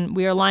and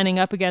we were lining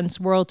up against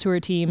World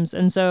Tour teams.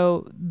 And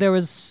so there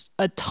was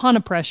a ton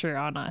of pressure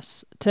on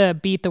us to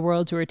beat the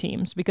World Tour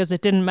teams because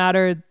it didn't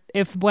matter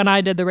if when I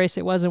did the race,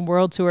 it wasn't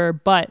World Tour,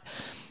 but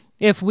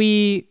if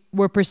we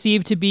were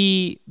perceived to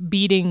be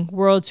beating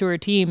World Tour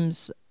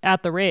teams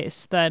at the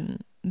race, then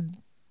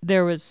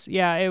there was,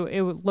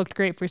 it looked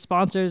great for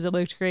sponsors. It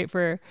looked great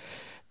for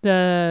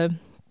the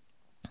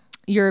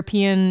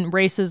European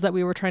races that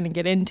we were trying to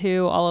get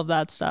into, all of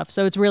that stuff.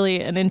 So it's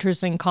really an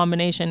interesting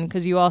combination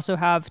because you also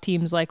have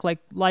teams like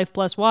Life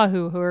Plus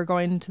Wahoo who are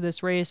going to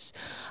this race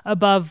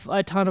above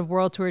a ton of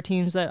World Tour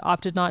teams that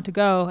opted not to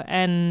go,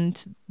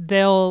 and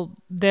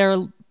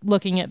they're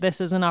looking at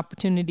this as an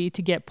opportunity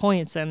to get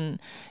points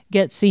and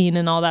get seen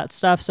and all that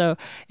stuff. So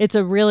it's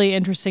a really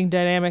interesting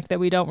dynamic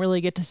that we don't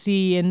really get to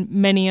see in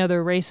many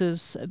other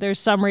races. There's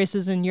some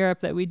races in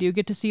Europe that we do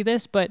get to see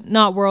this, but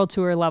not World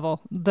Tour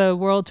level. The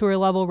World Tour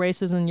level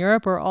races in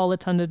Europe are all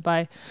attended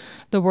by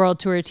the World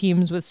Tour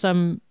teams with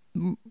some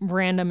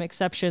random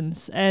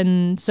exceptions.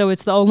 And so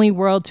it's the only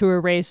World Tour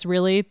race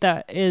really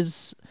that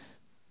is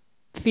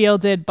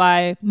fielded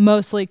by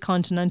mostly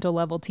continental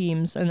level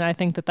teams. And I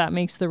think that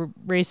makes the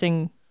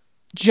racing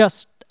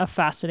just a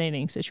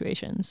fascinating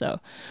situation. So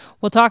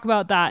we'll talk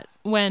about that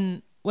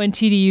when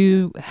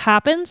TDU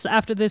happens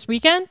after this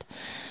weekend.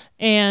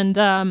 And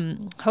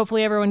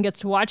hopefully everyone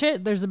gets to watch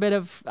it. There's a bit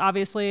of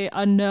obviously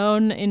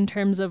unknown in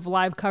terms of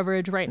live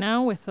coverage right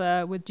now with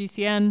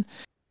GCN.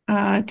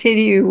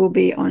 TDU will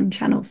be on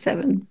Channel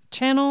 7.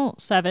 Channel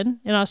 7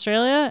 in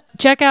Australia.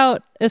 Check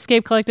out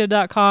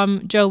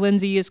escapecollective.com. Joe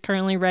Lindsay is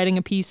currently writing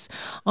a piece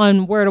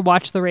on where to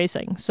watch the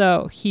racing,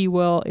 so he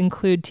will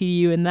include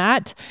TDU in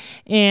that.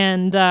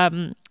 And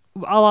I'll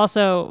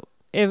also,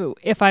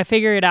 if I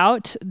figure it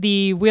out,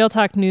 the Wheel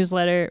Talk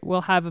newsletter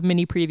will have a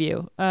mini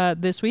preview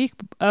this week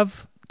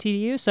of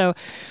TDU. So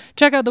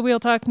check out the Wheel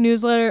Talk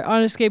newsletter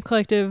on Escape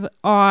Collective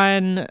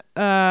on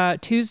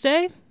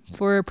Tuesday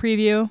for a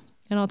preview,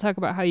 and I'll talk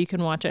about how you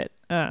can watch it.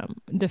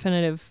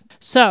 Definitive.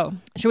 So,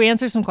 should we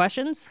answer some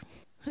questions?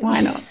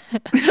 Why not?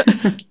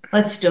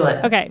 Let's do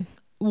it. Okay.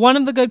 One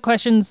of the good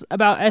questions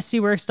about SC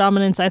Works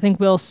dominance, I think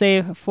we'll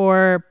save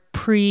for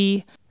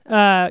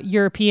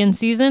European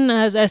season,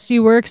 as SC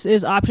Works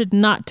is opted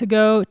not to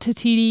go to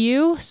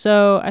TDU.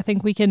 So I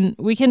think we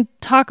can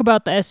talk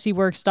about the SC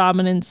Works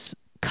dominance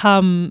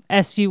come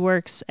SC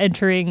Works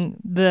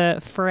entering the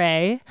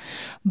fray.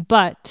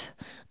 But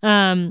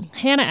Hannah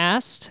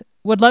asked,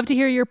 would love to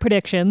hear your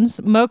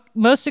predictions.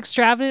 Most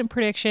extravagant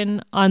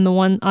prediction on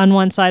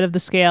one side of the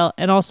scale,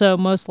 and also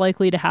most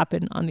likely to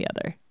happen on the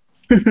other.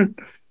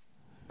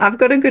 I've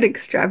got a good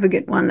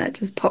extravagant one that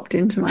just popped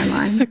into my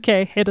mind.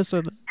 Okay, hit us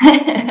with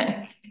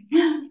it.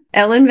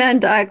 Ellen Van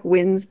Dyke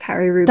wins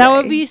Paris-Roubaix. That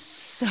would be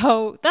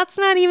so... That's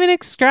not even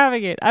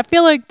extravagant. I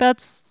feel like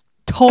that's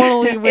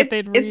totally within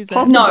reason. It's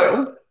possible.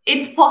 No,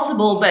 it's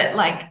possible, but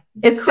like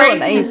it's the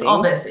craziness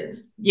of this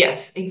is...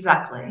 Yes,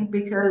 exactly.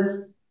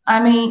 Because, I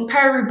mean,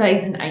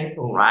 Paris-Roubaix is in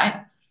April,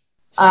 right?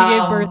 She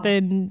gave birth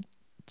in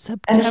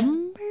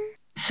September?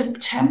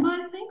 September,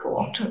 I think,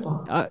 or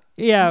October?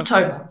 Yeah.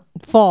 October.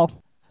 Fall.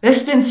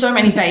 There's been so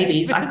many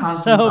babies, I can't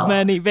so remember.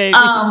 many babies.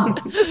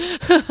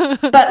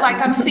 But like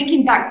I'm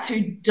thinking back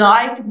to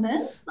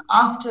Dijkman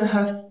after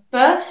her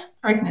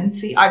first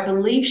pregnancy. I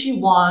believe she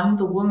won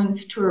the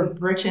Women's Tour of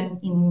Britain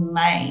in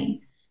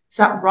May. Is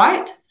that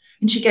right?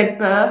 And she gave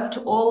birth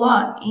to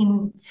Orla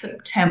in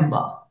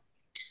September,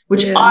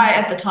 which I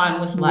at the time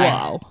was like,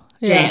 wow.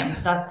 Damn,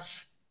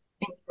 that's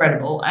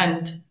incredible.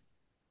 And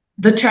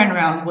the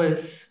turnaround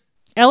was...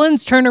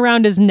 Ellen's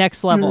turnaround is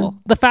next level.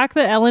 The fact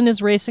that Ellen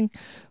is racing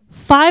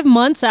 5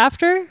 months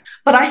after?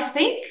 But I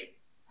think,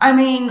 I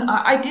mean,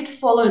 I did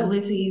follow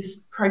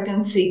Lizzie's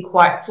pregnancy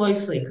quite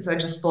closely because I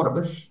just thought it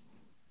was,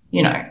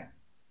 you know,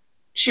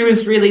 she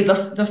was really the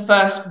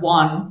first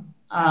one.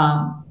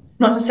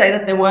 Not to say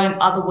that there weren't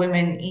other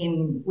women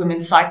in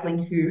women's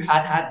cycling who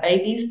had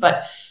babies,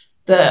 but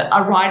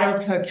a rider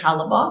of her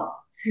caliber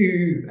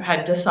who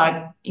had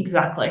decided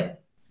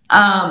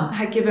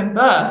had given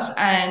birth.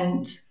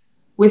 And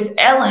with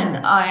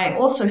Ellen, I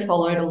also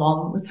followed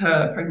along with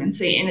her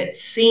pregnancy, and it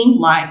seemed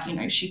like, you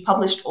know, she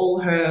published all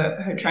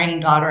her training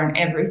data and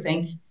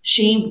everything.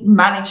 She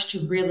managed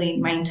to really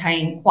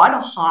maintain quite a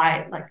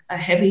high, like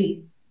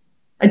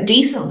a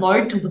decent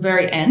load till the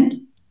very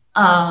end.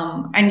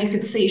 And you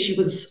could see she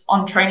was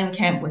on training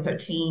camp with her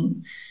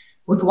team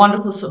with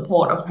wonderful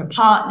support of her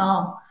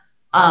partner,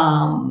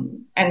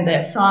 and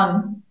their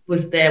son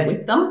was there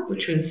with them,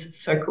 which was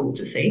so cool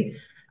to see.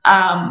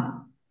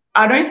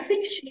 I don't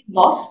think she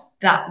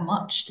lost that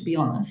much, to be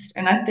honest.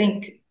 And I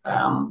think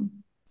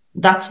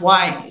that's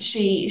why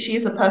she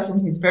is a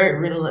person who's very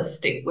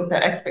realistic with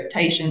her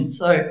expectations.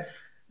 So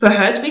for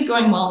her to be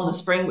going well in the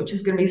spring, which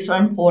is going to be so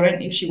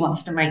important if she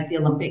wants to make the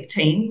Olympic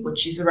team, which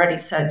she's already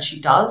said she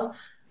does,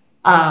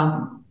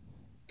 I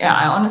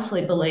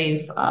honestly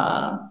believe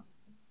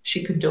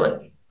she could do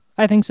it.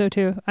 I think so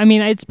too. I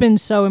mean, it's been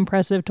so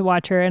impressive to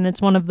watch her, and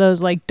it's one of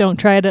those like don't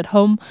try it at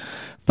home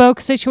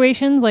folk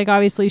situations. Like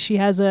obviously she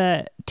has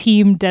a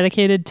team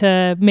dedicated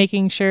to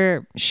making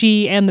sure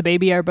she and the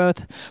baby are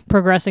both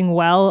progressing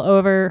well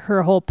over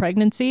her whole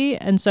pregnancy,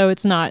 and so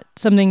it's not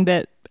something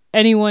that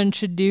anyone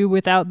should do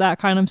without that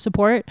kind of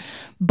support.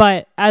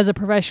 But as a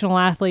professional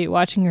athlete,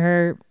 watching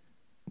her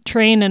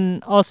train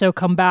and also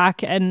come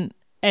back and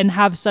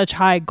have such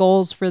high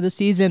goals for the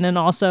season, and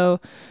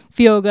also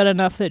feel good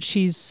enough that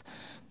she's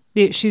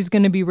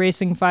going to be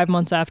racing 5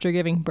 months after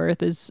giving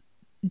birth is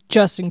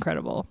just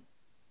incredible.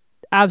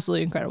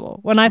 Absolutely incredible.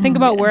 When I think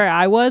about where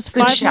I was 5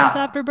 months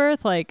after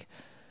birth, like,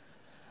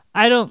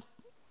 I don't...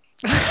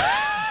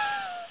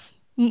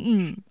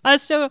 I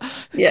still...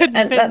 Yeah,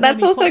 and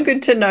that's also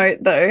good to note,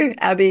 though,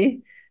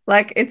 Abby.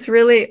 Like, it's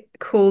really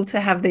cool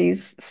to have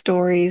these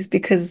stories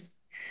because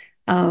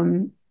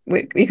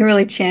we can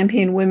really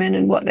champion women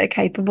and what they're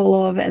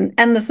capable of and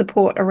the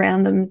support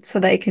around them so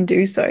they can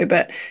do so.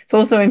 But it's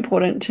also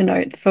important to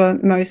note for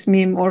most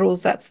mere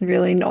mortals, that's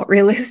really not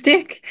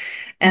realistic,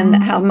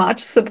 and how much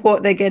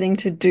support they're getting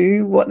to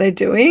do what they're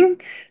doing.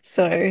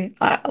 So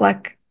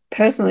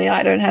personally,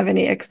 I don't have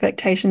any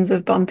expectations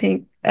of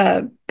bouncing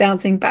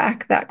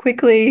back that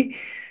quickly.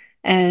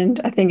 And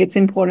I think it's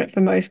important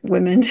for most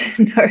women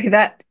to know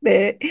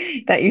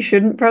that you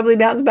shouldn't probably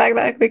bounce back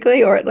that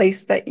quickly, or at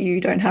least that you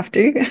don't have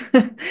to.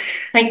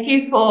 Thank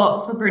you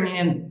for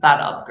bringing that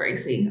up,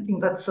 Gracie. I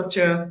think that's such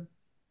a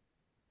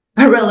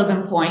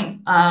relevant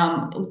point.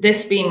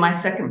 This being my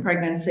second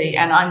pregnancy,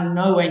 and I'm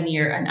nowhere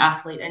near an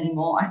athlete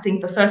anymore. I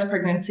think the first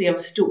pregnancy I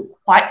was still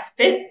quite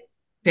fit,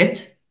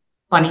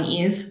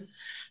 bunny ears.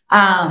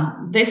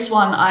 This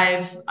one,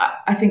 I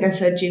think I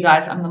said to you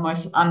guys, I'm the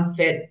most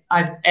unfit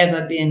I've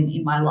ever been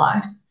in my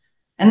life.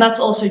 And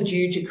that's also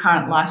due to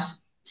current life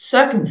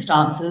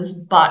circumstances.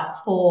 But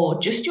for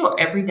just your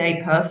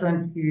everyday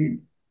person who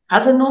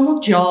has a normal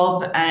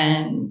job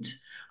and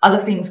other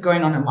things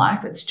going on in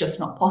life, it's just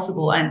not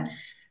possible. And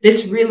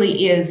this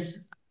really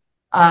is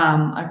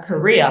a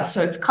career.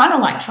 So it's kind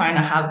of like trying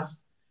to have,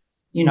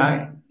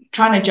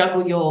 trying to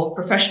juggle your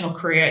professional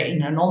career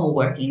in a normal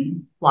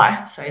working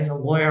life, say as a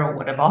lawyer or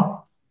whatever,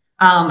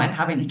 and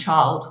having a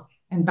child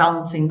and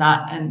balancing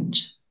that. And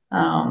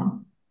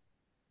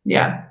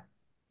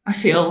I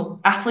feel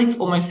athletes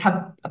almost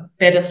have a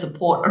better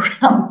support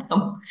around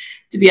them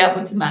to be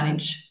able to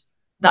manage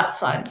that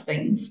side of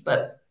things.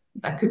 But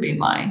that could be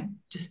my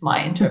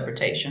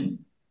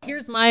interpretation.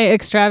 Here's my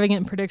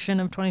extravagant prediction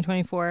of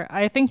 2024.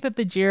 I think that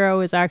the Giro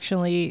is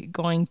actually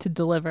going to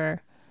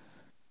deliver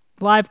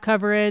live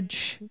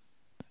coverage,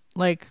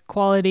 like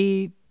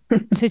quality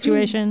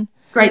situation.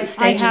 Great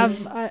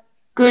stages.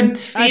 Good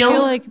field. I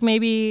feel like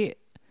maybe...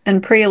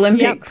 And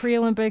pre-Olympics. Yeah,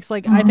 pre-Olympics.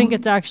 Like, I think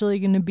it's actually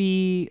going to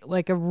be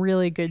like a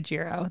really good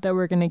Giro that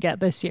we're going to get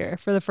this year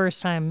for the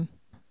first time.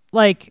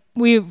 Like,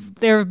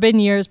 there have been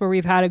years where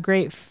we've had a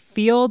great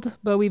field,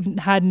 but we've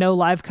had no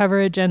live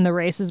coverage and the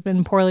race has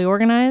been poorly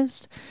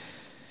organized.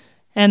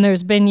 And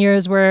there's been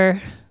years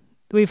where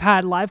we've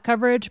had live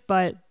coverage,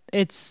 but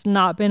it's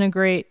not been a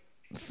great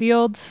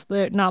field.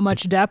 There's not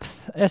much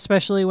depth,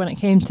 especially when it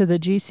came to the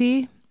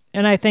GC.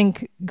 And I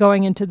think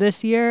going into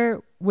this year,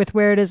 with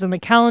where it is in the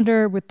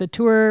calendar, with the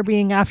tour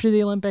being after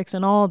the Olympics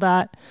and all of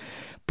that,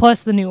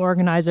 plus the new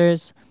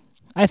organizers,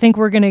 I think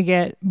we're going to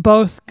get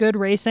both good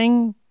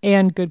racing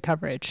and good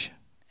coverage.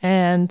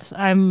 And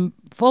I'm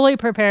fully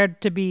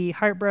prepared to be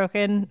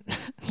heartbroken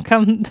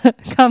come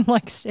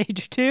like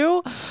stage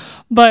 2.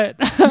 But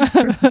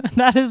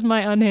that is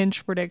my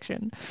unhinged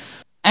prediction.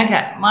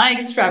 Okay, my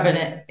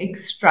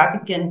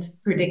extravagant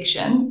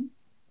prediction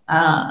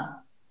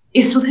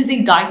is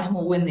Lizzie Deignan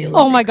will win the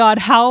Olympics. Oh my God,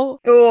 how?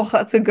 Oh,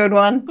 that's a good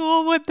one.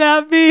 Cool would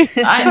that be?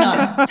 I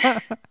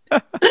know.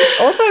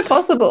 Also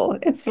possible.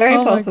 It's very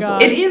possible.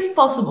 It is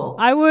possible.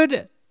 I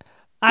would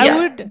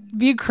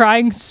be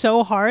crying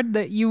so hard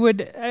that you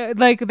would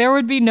there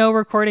would be no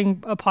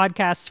recording a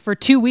podcast for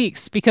 2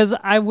 weeks because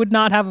I would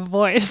not have a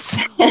voice.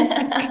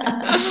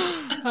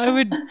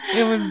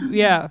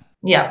 Yeah.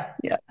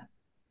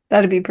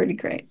 That'd be pretty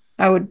great.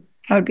 I would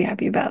be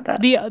happy about that.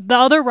 The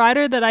other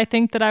rider that I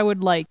think that I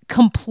would like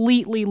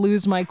completely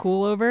lose my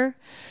cool over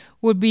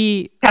would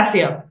be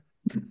Cassia.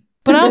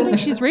 But I don't think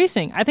she's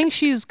racing. I think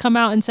she's come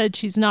out and said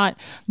she's not.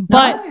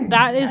 But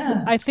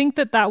I think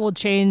that will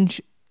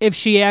change if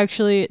she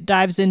actually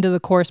dives into the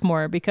course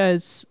more,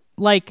 because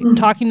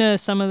talking to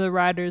some of the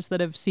riders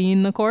that have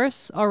seen the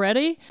course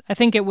already, I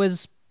think it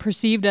was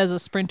perceived as a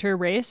sprinter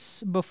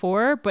race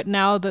before, but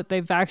now that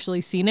they've actually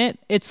seen it,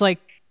 it's like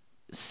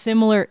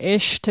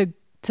similar-ish to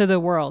the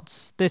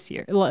Worlds this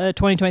year,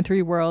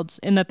 2023 Worlds,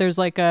 in that there's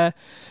like the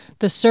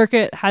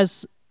circuit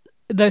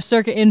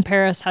in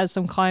Paris has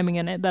some climbing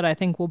in it that I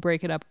think will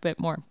break it up a bit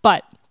more.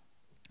 But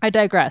I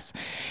digress.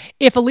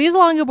 If Elisa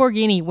Longo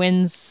Borghini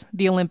wins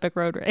the Olympic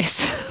road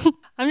race,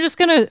 I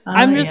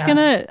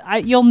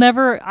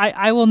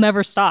will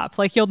never stop.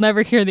 Like, you'll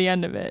never hear the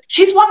end of it.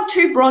 She's won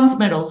 2 bronze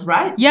medals,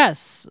 right?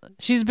 Yes.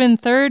 She's been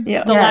third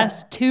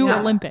last 2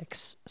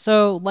 Olympics.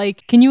 So,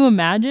 can you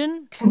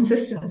imagine?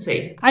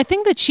 Consistency. I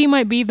think that she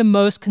might be the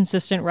most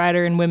consistent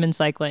rider in women's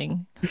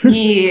cycling.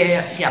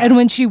 Yeah. And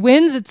when she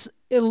wins, it's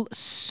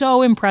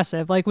so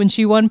impressive. Like, when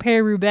she won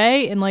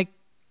Paris-Roubaix and,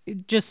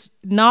 just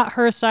not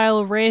her style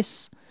of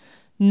race,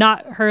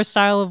 not her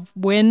style of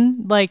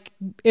win,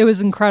 it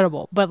was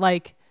incredible. But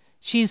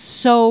she's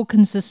so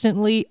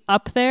consistently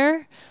up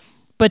there,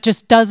 but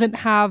just doesn't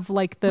have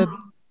the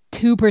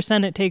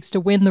 2% it takes to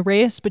win the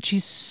race. But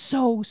she's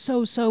so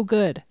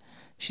good.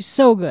 She's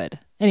so good.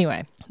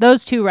 Anyway,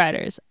 those 2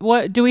 riders.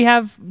 What do we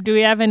have? Do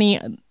we have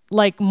any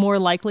more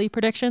likely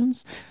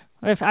predictions?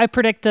 If I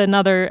predict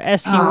another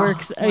SC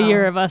Works a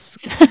year of us,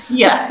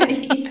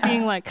 us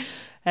being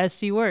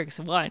SC Works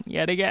won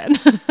yet again.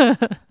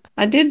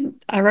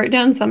 I wrote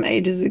down some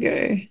ages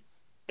ago,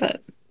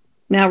 but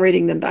now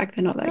reading them back,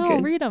 they're not that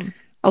good. Read them.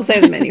 I'll say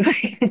them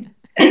anyway.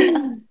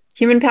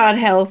 Human Powered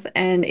Health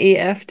and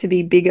EF to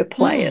be bigger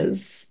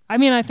players. I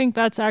mean, I think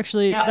that's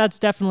definitely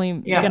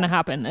going to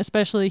happen,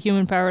 especially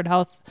Human Powered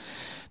Health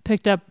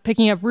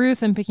picking up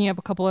Ruth and picking up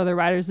a couple other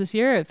riders this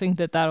year. I think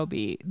they're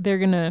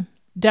going to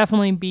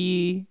definitely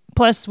be,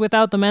 plus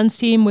without the men's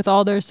team, with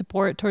all their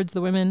support towards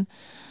the women,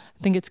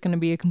 I think it's going to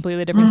be a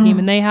completely different team.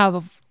 And they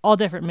have all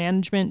different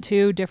management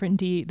too,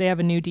 they have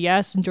a new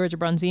DS and Georgia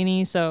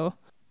Bronzini, so.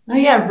 Oh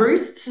yeah,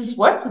 Ruth has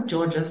worked with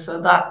Georgia, so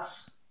that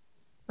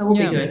will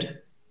be good.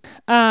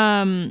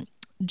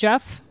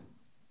 Jeff,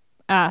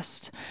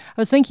 asked,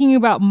 I was thinking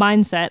about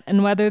mindset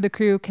and whether the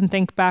crew can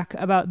think back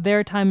about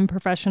their time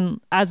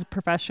as a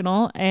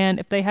professional and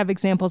if they have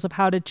examples of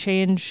how a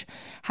change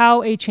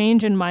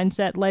in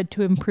mindset led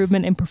to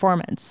improvement in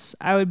performance.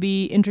 I would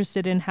be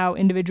interested in how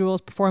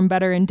individuals perform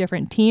better in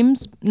different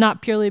teams,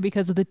 not purely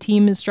because of the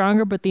team is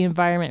stronger, but the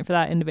environment for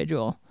that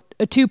individual.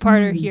 A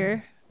two-parter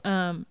here.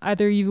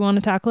 Either you want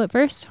to tackle it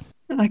first?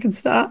 I can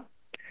start.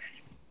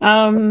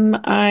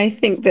 I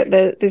think that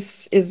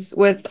this is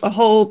worth a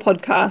whole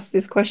podcast,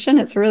 this question.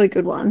 It's a really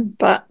good one,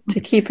 but to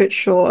keep it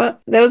short,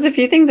 there was a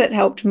few things that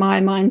helped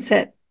my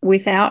mindset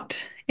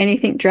without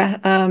anything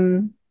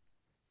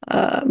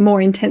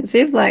more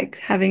intensive, like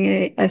having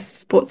a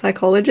sports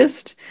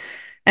psychologist.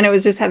 And it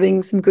was just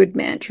having some good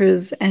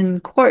mantras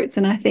and quotes.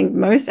 And I think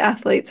most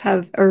athletes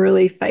have a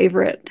really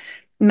favorite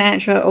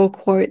mantra or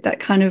quote that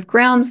kind of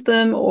grounds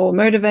them or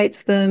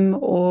motivates them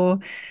or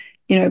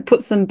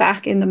puts them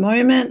back in the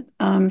moment.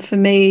 For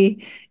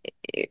me,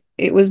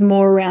 it was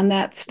more around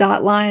that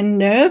start line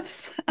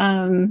nerves.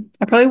 I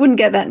probably wouldn't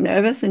get that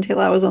nervous until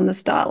I was on the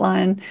start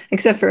line,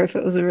 except for if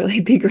it was a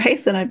really big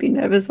race and I'd be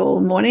nervous all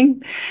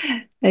morning,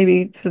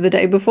 maybe for the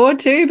day before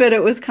too. But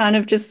it was kind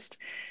of just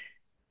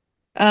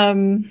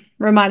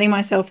reminding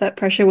myself that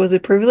pressure was a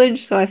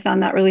privilege. So I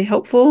found that really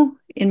helpful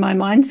in my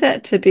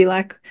mindset to be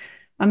like,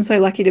 I'm so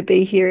lucky to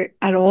be here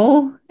at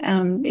all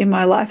in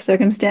my life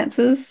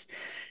circumstances.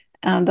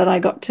 That I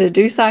got to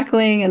do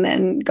cycling and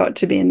then got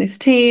to be in this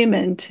team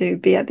and to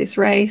be at this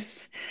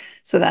race.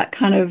 So that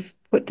kind of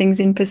put things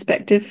in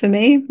perspective for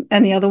me.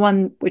 And the other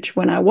one, which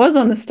when I was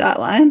on the start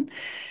line,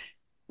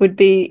 would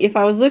be if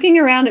I was looking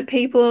around at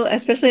people,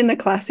 especially in the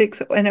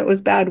classics when it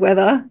was bad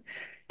weather,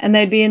 and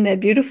they'd be in their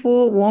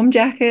beautiful warm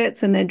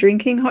jackets and they're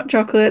drinking hot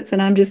chocolates.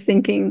 And I'm just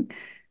thinking,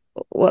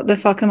 what the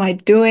fuck am I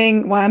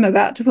doing? Why am I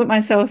about to put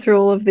myself through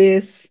all of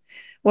this?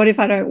 What if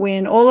I don't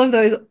win? All of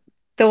those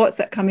thoughts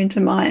that come into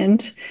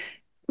mind,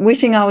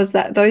 wishing I was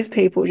those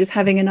people just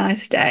having a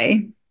nice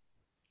day.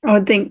 I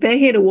would think they're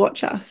here to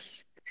watch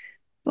us.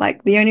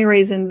 Like the only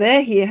reason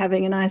they're here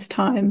having a nice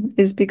time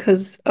is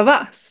because of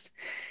us.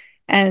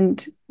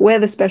 And we're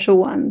the special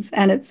ones.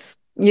 And it's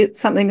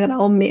something that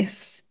I'll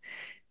miss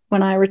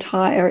when I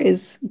retire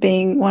is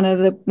being one of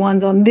the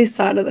ones on this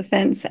side of the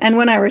fence. And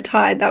when I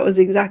retired, that was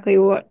exactly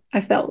what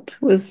I felt,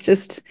 was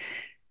just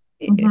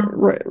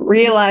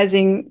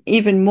realizing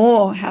even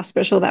more how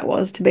special that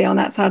was to be on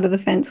that side of the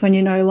fence when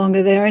you're no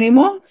longer there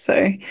anymore.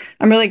 So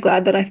I'm really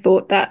glad that I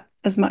thought that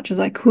as much as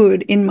I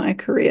could in my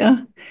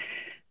career.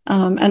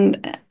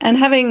 And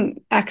having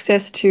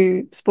access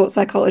to sports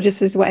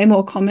psychologists is way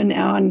more common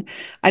now, and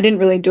I didn't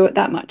really do it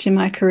that much in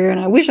my career, and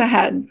I wish I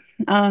had.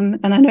 And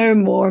I know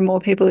more and more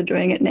people are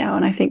doing it now,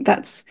 and I think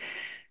that's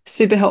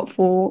super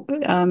helpful.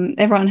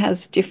 Everyone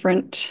has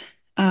different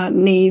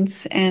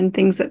needs and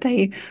things that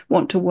they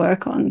want to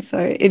work on. So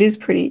it is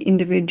pretty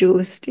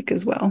individualistic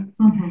as well.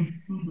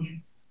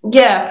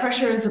 Yeah,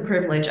 pressure is a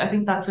privilege. I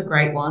think that's a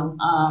great one.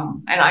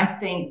 And I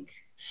think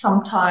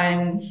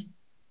sometimes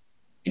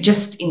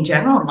just in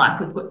general in life,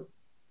 we put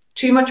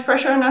too much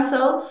pressure on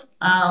ourselves.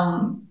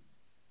 And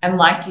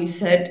like you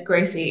said,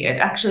 Gracie, it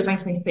actually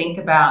makes me think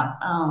about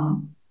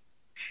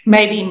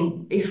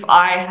maybe if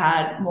I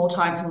had more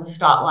times on the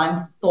start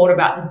line, thought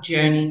about the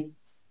journey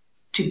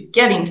to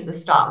getting to the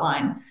start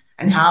line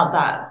and how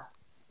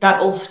that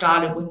all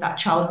started with that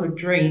childhood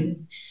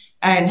dream,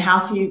 and how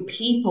few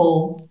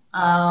people,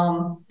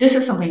 this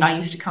is something I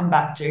used to come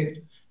back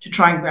to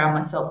try and ground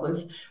myself,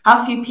 was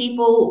how few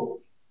people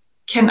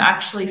can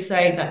actually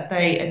say that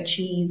they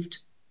achieved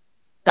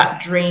that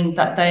dream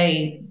that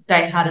they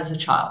had as a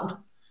child,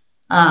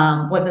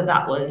 whether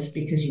that was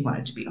because you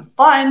wanted to be a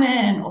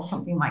fireman or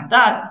something like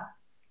that.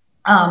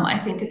 I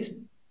think it's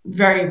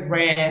very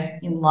rare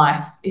in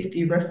life, if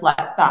you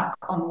reflect back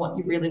on what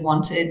you really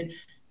wanted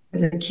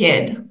as a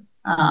kid,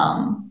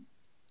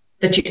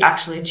 that you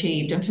actually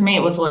achieved. And for me,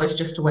 it was always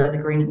just to wear the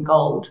green and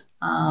gold,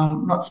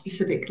 not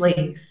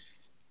specifically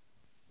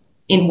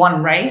in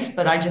one race,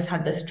 but I just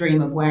had this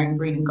dream of wearing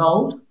green and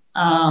gold.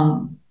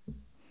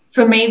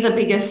 For me, the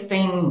biggest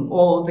thing,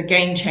 or the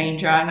game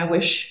changer, and I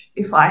wish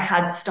if I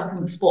had stuck in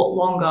the sport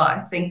longer,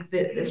 I think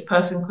that this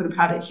person could have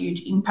had a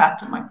huge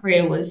impact on my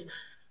career, was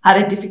had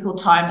a difficult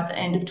time at the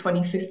end of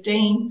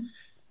 2015.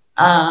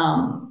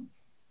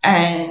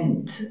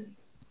 And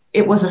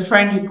it was a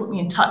friend who put me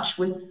in touch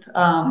with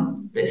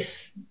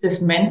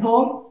this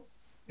mentor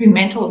who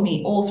mentored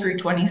me all through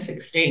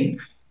 2016.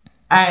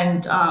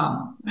 And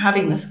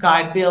having this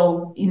guy,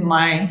 Bill, in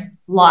my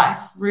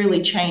life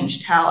really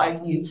changed how I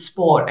viewed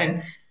sport.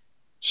 And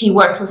he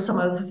worked with some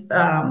of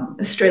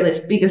Australia's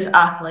biggest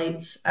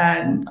athletes.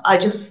 And I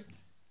just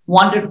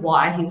wondered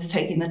why he was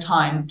taking the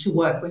time to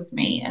work with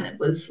me. And it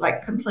was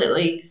like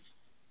completely,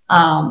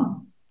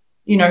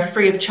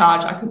 free of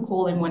charge. I could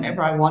call him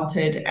whenever I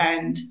wanted.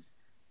 And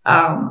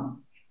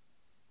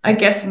I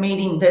guess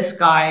meeting this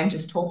guy and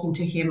just talking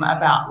to him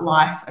about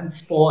life and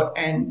sport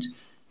and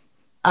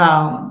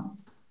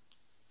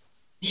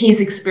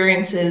his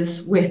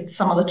experiences with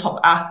some of the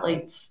top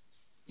athletes,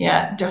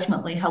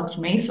 definitely helped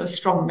me. So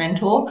strong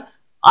mentor.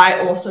 I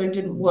also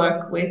didn't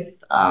work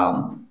with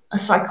a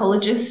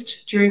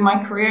psychologist during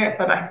my career,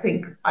 but I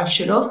think I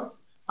should have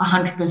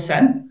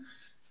 100%.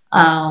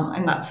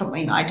 And that's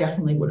something I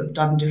definitely would have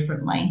done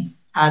differently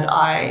had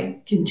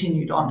I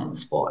continued on in the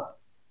sport.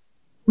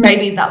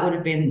 Maybe that would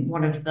have been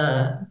one of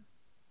the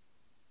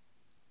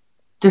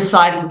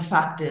deciding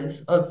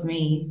factors of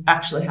me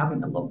actually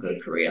having a longer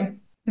career.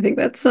 I think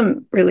that's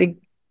some really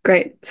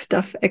great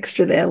stuff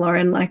extra there,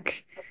 Lauren.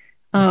 Like,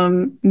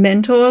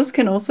 mentors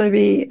can also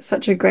be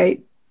such a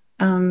great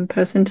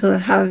person to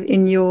have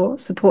in your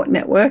support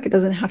network. It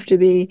doesn't have to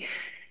be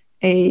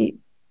a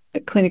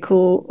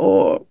clinical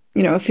or,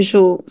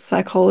 official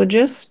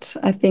psychologist.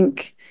 I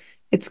think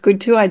it's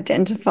good to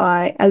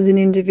identify as an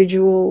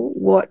individual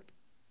what,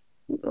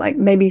 like,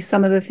 maybe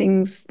some of the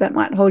things that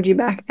might hold you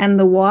back and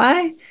the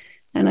why.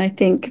 And I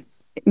think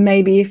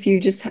maybe if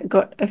you just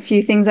got a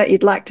few things that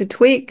you'd like to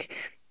tweak,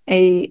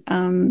 a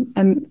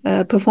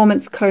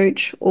performance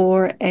coach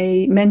or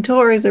a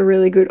mentor is a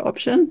really good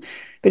option.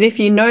 But if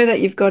you know that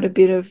you've got a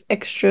bit of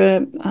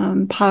extra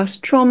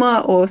past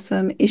trauma or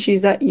some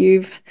issues that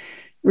you've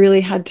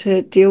really had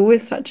to deal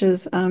with, such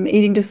as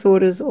eating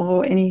disorders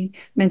or any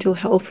mental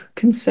health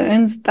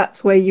concerns,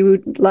 that's where you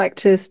would like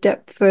to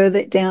step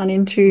further down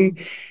into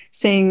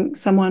seeing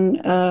someone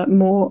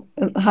more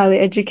highly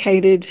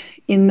educated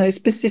in those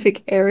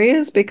specific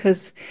areas,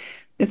 because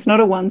it's not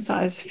a one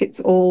size fits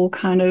all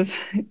kind of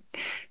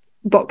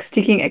box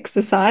ticking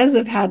exercise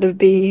of how to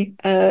be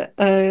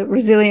a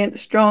resilient,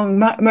 strong,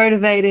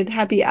 motivated,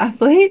 happy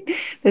athlete.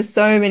 There's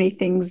so many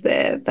things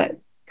there that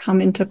come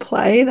into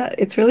play that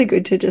it's really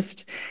good to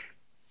just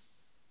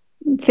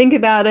think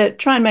about it,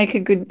 try and make a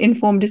good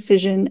informed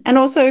decision. And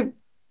also,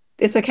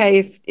 it's okay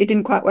if it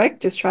didn't quite work,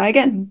 just try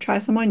again, try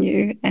someone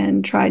new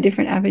and try a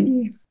different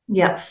avenue.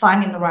 Yeah,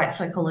 finding the right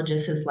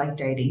psychologist is like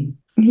dating.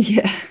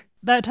 Yeah.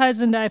 That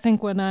ties into, I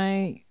think, when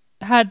I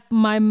had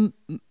my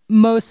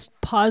most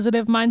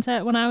positive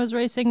mindset when I was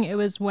racing. It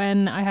was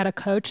when I had a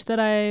coach that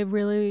I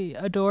really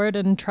adored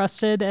and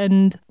trusted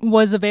and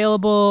was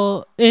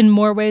available in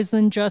more ways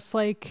than just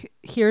like,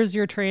 here's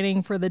your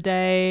training for the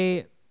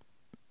day.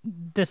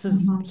 This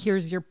is,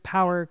 here's your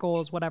power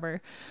goals,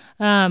 whatever.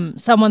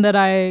 Someone that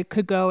I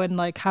could go and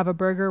like have a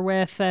burger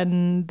with,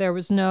 and there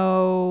was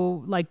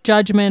no like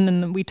judgment.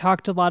 And we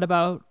talked a lot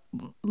about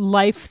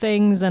life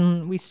things,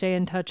 and we stay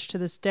in touch to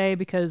this day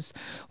because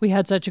we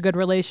had such a good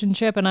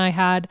relationship. And I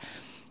had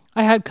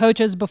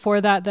coaches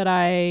before that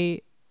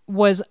I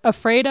was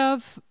afraid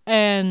of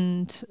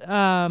and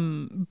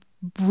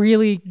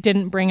really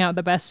didn't bring out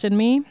the best in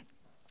me.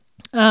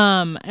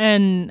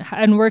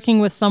 And working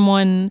with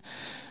someone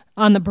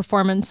on the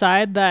performance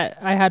side that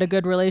I had a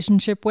good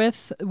relationship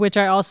with, which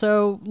I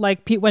also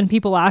like when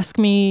people ask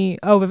me,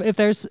 oh, if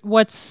there's,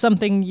 what's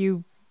something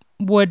you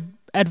would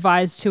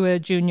advise to a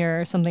junior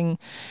or something.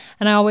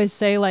 And I always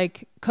say,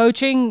 like,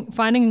 coaching,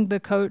 finding the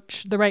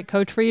right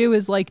coach for you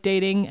is like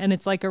dating, and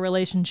it's like a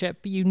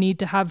relationship. You need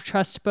to have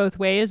trust both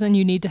ways, and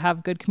you need to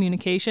have good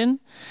communication.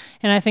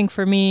 And I think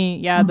for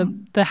me,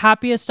 the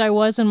happiest I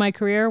was in my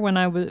career when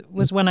I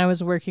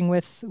was working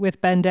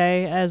with Ben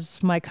Day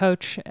as my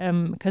coach,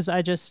 because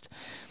I just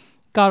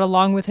got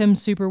along with him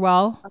super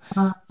well.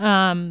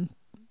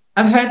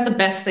 I've heard the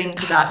best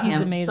things about he's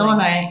him. amazing. Someone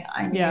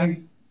I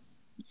knew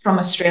from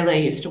Australia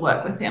used to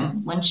work with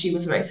him when she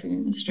was racing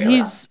in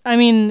Australia.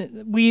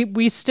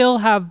 We still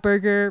have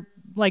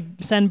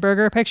send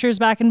burger pictures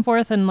back and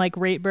forth and like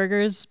rate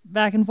burgers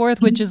back and forth,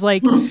 which is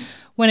like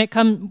when it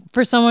comes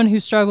for someone who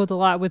struggled a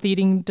lot with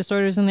eating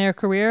disorders in their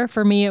career.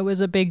 For me, it was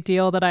a big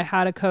deal that I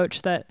had a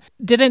coach that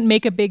didn't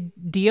make a big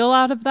deal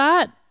out of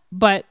that,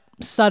 but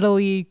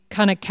subtly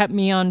kind of kept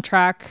me on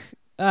track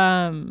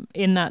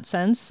in that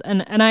sense.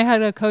 And I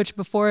had a coach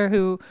before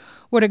who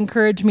would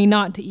encourage me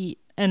not to eat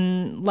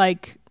and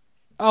like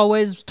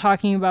always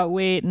talking about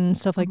weight and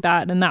stuff like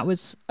that. And that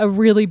was a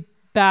really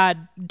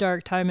bad,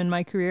 dark time in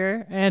my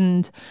career.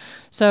 And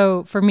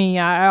so for me,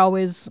 I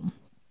always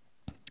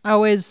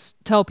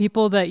tell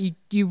people that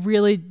you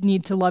really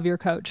need to love your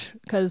coach,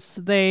 because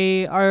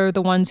they are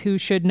the ones who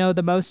should know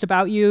the most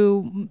about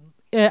you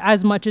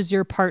as much as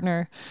your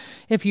partner.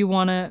 If you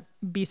want to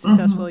be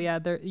successful,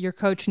 your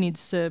coach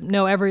needs to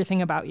know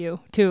everything about you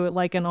to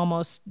like an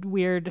almost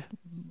weird,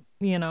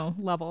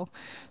 level.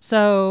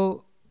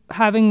 So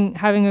having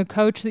a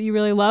coach that you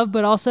really love,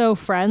 but also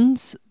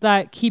friends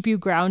that keep you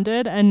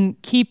grounded and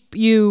keep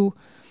you,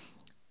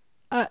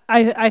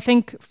 I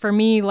think for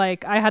me,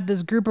 like I had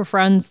this group of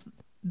friends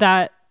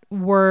that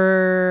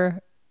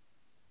were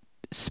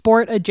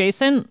sport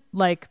adjacent,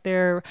 like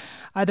either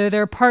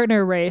their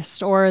partner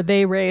raced or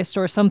they raced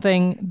or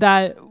something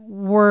that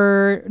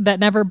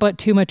never put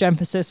too much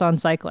emphasis on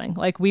cycling.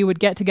 Like we would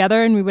get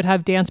together and we would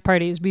have dance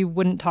parties. We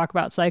wouldn't talk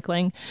about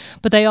cycling,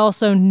 but they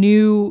also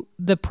knew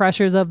the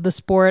pressures of the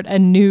sport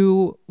and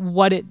knew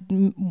what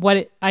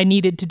I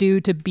needed to do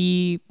to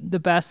be the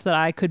best that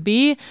I could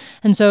be.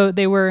 And so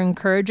they were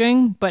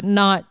encouraging, but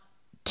not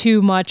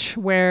too much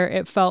where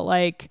it felt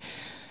like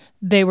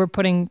they were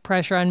putting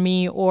pressure on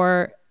me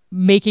or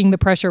making the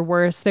pressure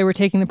worse. They were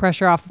taking the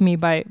pressure off of me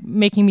by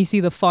making me see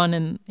the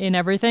fun in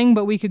everything.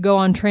 But we could go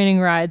on training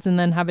rides and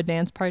then have a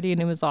dance party,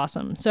 and it was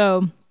awesome.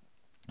 So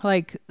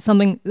like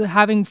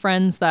having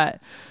friends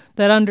that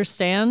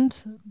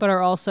understand, but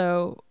are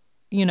also,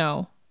 you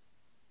know,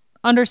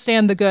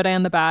 understand the good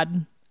and the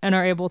bad and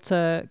are able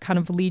to kind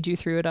of lead you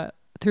through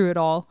it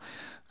all.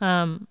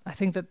 I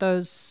think that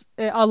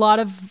a lot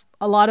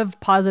of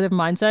positive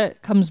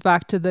mindset comes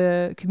back to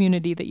the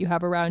community that you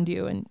have around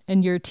you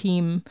and your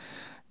team,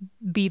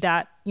 be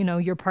that, you know,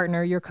 your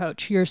partner, your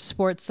coach, your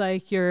sports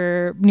psych,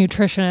 your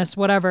nutritionist,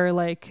 whatever,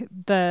 like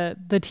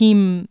the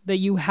team that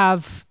you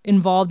have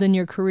involved in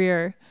your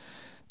career,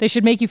 they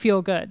should make you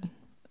feel good.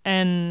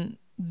 And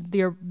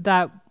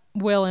that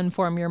will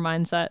inform your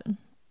mindset.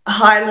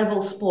 High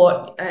level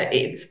sport,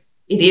 it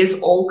is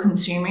all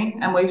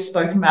consuming. And we've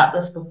spoken about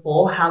this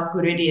before, how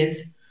good it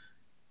is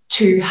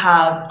to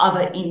have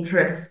other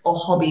interests or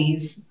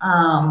hobbies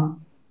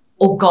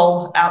or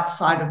goals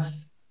outside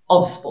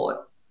of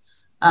sport.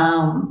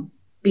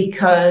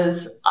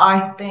 Because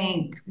I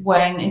think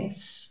when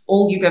it's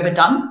all you've ever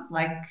done,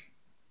 like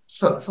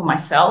for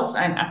myself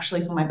and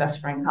actually for my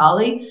best friend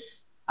Carly,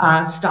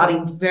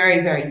 starting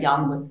very, very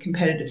young with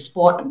competitive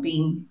sport and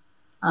being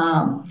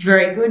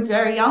very good,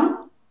 very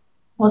young,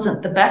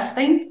 wasn't the best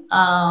thing.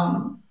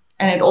 And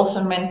it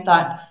also meant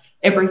that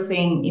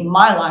everything in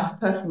my life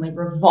personally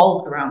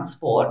revolved around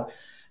sport.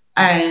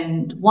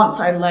 And once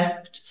I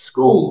left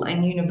school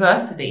and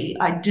university,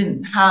 I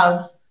didn't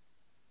have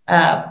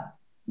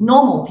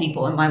normal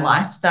people in my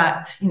life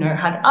that, you know,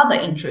 had other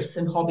interests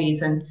and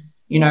hobbies and,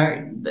 you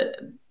know,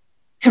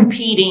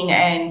 competing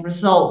and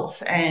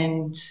results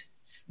and,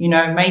 you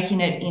know, making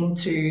it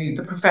into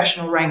the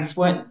professional ranks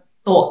weren't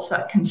thoughts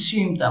that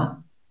consumed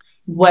them.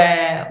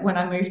 Where when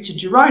I moved to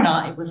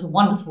Girona, it was a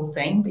wonderful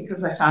thing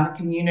because I found a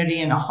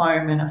community and a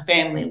home and a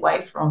family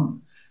away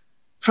from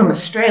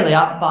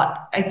Australia.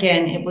 But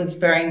again, it was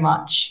very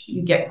much,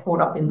 you get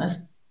caught up in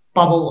this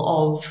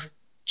bubble of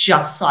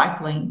just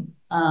cycling,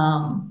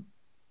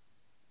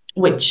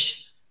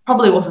 which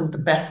probably wasn't the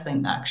best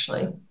thing,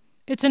 actually.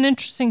 It's an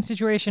interesting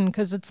situation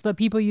because it's the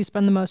people you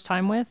spend the most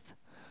time with.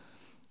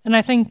 And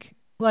I think,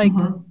 like,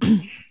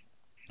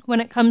 when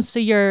it comes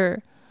to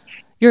your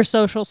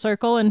social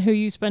circle and who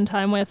you spend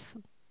time with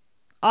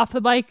off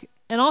the bike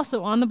and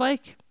also on the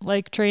bike,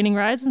 like training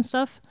rides and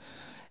stuff,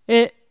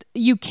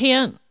 you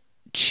can't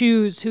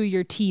choose who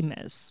your team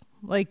is.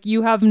 Like,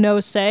 you have no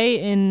say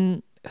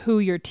in who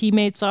your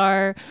teammates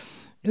are,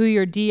 who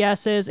your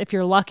DS is. If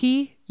you're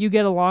lucky, you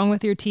get along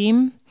with your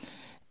team.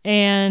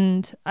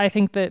 And I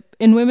think that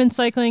in women's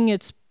cycling,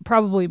 it's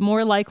probably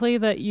more likely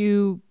that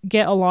you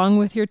get along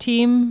with your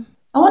team.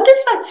 I wonder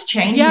if that's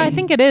changing. Yeah, I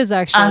think it is,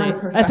 actually. As it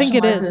I think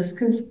it is.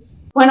 Because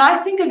when I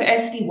think of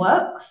SD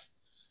Works,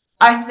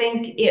 I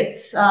think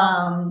it's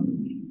a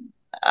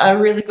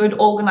really good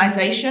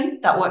organization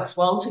that works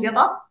well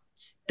together.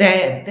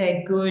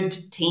 They're good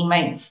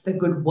teammates, they're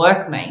good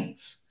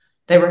workmates,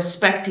 they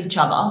respect each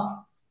other.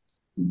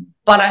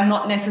 But I'm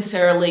not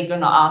necessarily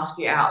going to ask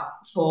you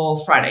out for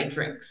Friday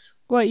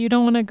drinks. What, you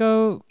don't want to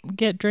go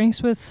get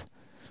drinks with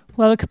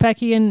Lotte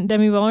Kopecky and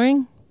Demi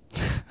Vollering?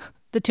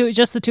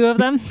 Just the two of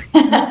them?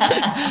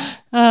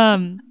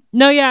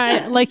 No,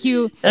 yeah, like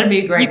that'd be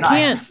a great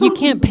night. You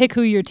can't pick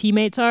who your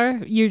teammates are.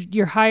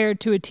 You're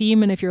hired to a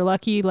team, and if you're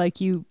lucky,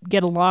 like, you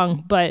get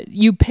along. But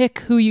you pick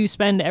who you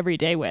spend every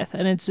day with,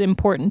 and it's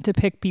important to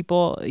pick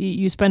people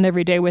you spend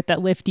every day with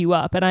that lift you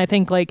up. And I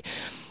think, like,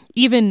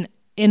 even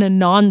in a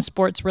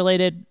non-sports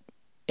related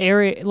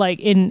area, like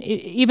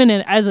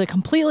as a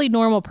completely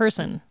normal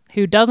person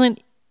who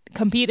doesn't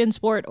compete in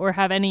sport or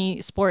have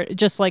any sport,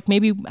 just like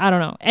maybe, I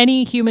don't know,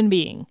 any human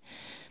being,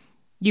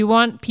 you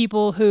want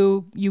people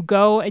who you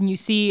go and you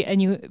see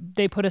and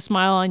they put a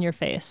smile on your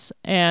face.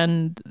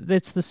 And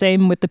it's the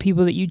same with the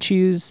people that you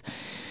choose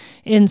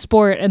in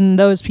sport, and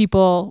those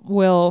people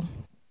will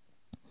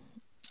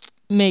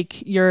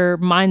make your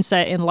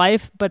mindset in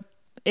life. But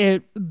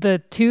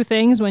the two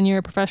things when you're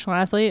a professional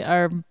athlete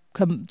are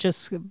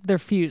they're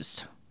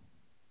fused.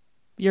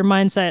 Your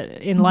mindset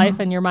in life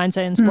and your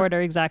mindset in sport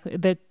are exactly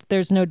that.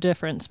 There's no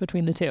difference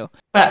between the two.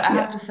 But I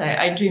have to say,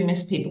 I do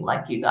miss people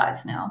like you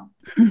guys now.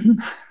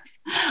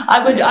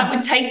 I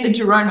would take the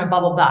Girona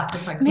bubble back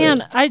if I could.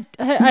 Man,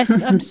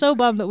 I'm so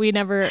bummed that we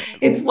never.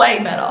 It's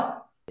way better.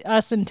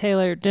 Us and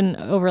Taylor didn't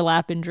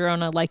overlap in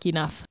Girona like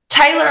enough.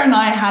 Taylor and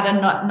I had a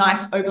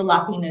nice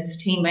overlapping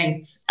as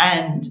teammates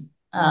and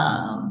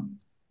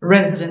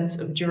residents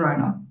of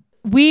Girona.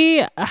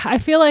 I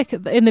feel like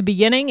in the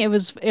beginning it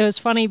was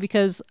funny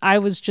because I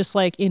was just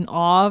like in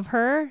awe of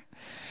her,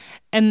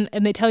 and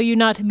they tell you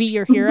not to meet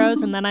your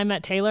heroes, and then I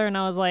met Taylor and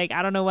I was like,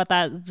 I don't know what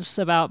that's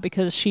about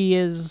because she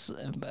is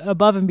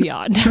above and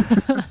beyond.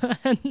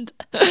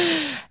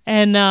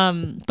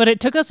 But it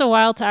took us a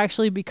while to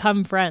actually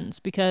become friends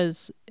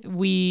because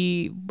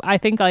I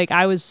think like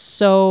I was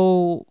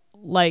so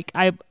like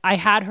I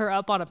had her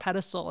up on a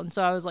pedestal, and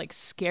so I was like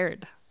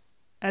scared,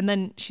 and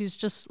then she's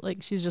just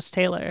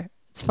Taylor.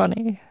 It's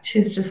funny.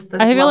 She's just this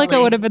I feel like I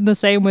lovely, would have been the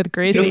same with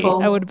Gracie.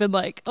 beautiful. I would have been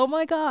like, oh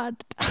my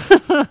God.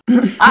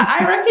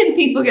 I reckon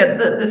people get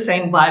the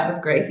same vibe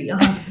with Gracie,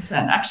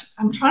 100%. Actually,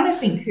 I'm trying to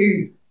think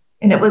who,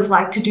 and it was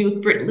like to do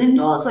with Britt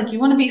Lindor. It's like you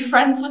want to be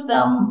friends with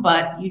them,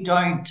 but you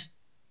don't.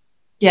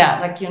 Yeah,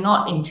 like you're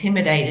not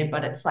intimidated,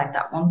 but it's like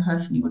that one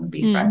person you want to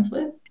be friends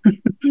with.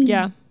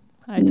 Yeah,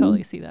 I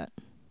totally see that.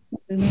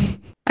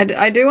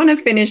 I do want to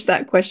finish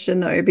that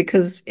question though,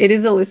 because it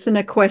is a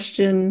listener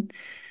question.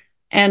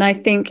 And I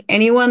think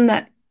anyone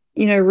that,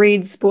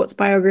 reads sports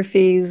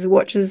biographies,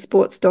 watches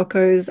sports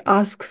docos,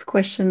 asks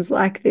questions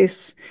like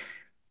this,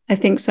 I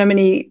think so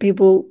many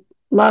people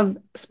love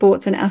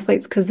sports and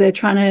athletes because they're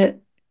trying to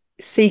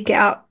seek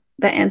out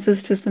the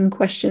answers to some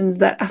questions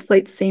that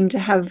athletes seem to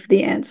have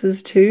the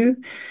answers to.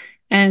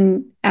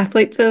 And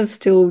athletes are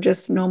still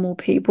just normal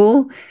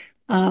people.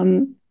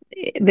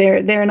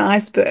 They're an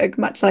iceberg,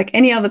 much like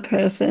any other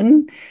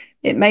person.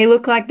 It may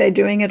look like they're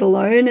doing it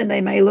alone, and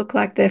they may look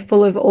like they're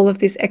full of all of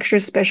this extra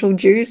special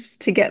juice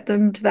to get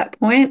them to that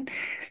point.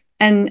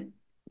 And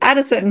at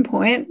a certain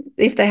point,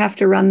 if they have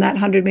to run that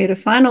 100-meter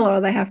final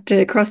or they have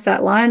to cross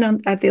that line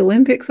at the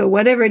Olympics or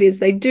whatever it is,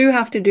 they do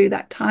have to do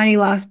that tiny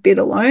last bit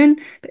alone,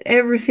 but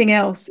everything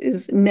else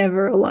is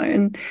never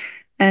alone.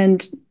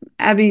 And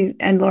Abby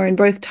and Lauren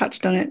both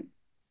touched on it.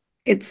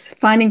 It's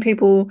finding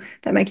people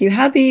that make you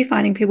happy,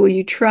 finding people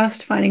you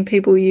trust, finding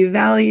people you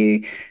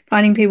value,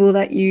 finding people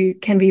that you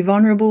can be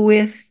vulnerable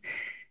with.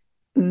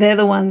 They're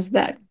the ones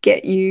that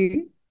get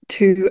you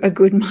to a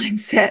good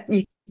mindset.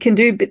 You can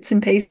do bits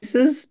and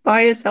pieces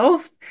by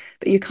yourself,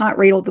 but you can't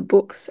read all the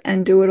books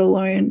and do it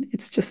alone.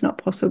 It's just not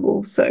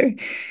possible. So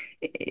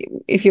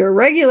if you're a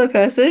regular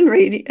person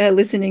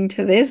listening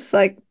to this,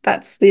 like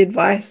that's the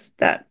advice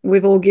that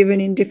we've all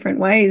given in different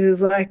ways,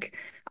 is like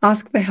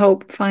ask for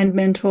help, find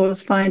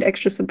mentors, find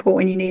extra support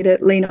when you need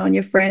it, lean on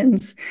your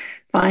friends,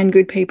 find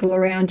good people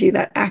around you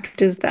that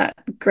act as that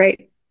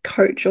great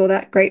coach or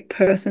that great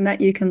person that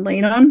you can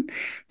lean on,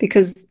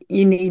 because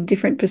you need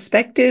different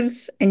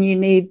perspectives and you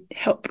need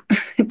help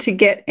to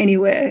get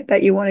anywhere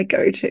that you want to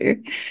go to.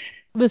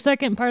 The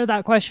second part of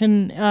that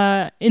question,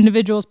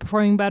 individuals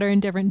performing better in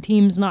different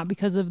teams, not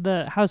because of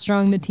how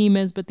strong the team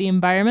is, but the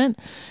environment.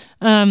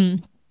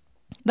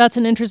 That's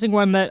an interesting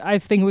one that I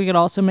think we could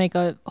also make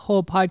a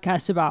whole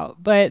podcast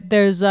about. But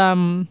there's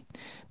a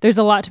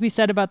lot to be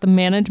said about the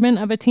management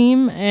of a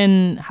team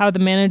and how the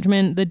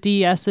management, the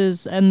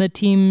DSs and the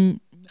team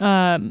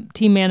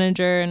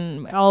manager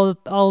and all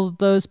of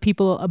those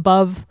people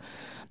above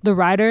the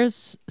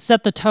riders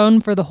set the tone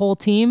for the whole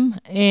team,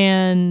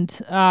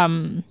 and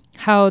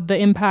how the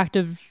impact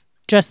of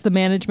just the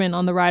management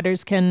on the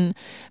riders can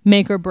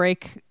make or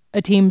break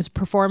a team's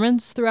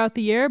performance throughout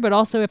the year, but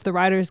also if the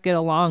riders get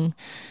along.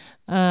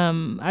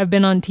 I've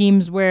been on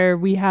teams where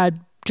we had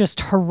just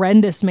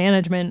horrendous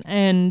management,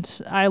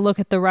 and I look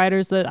at the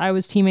riders that I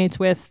was teammates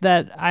with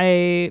that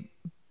I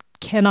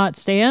cannot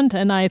stand,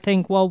 and I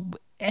think, well,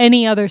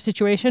 any other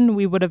situation,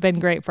 we would have been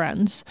great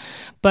friends.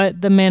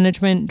 But the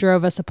management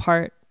drove us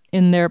apart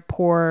in their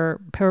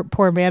poor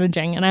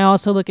managing. And I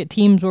also look at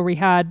teams where we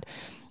had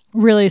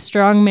really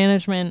strong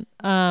management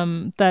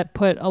that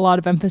put a lot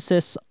of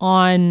emphasis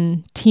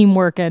on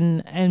teamwork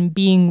and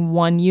being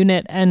one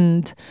unit.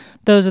 And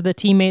those are the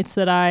teammates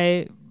that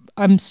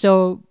I'm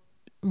still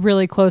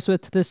really close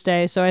with to this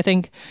day. So I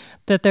think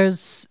that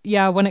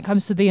when it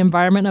comes to the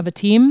environment of a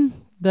team,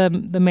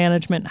 the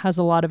management has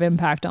a lot of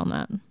impact on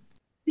that.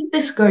 I think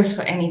this goes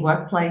for any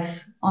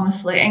workplace,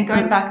 honestly. And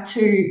going back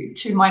to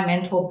my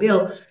mentor,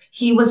 Bill,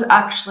 he was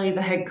actually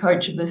the head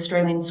coach of the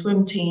Australian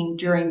swim team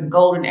during the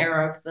golden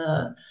era of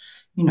the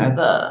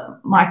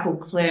Michael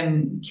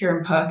Clem,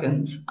 Kieran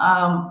Perkins.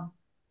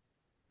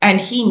 And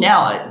he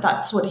now,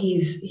 that's what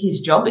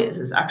his job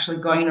is actually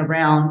going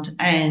around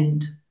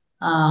and,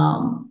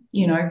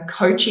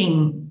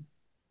 coaching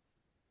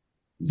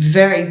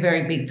very,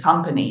 very big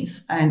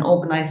companies and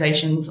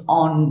organizations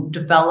on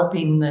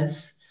developing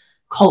this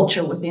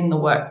culture within the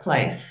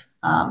workplace,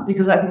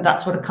 because I think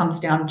that's what it comes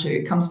down to.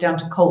 It comes down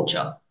to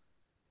culture.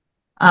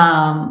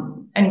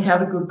 And if you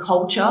have a good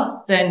culture,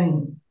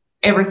 then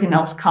everything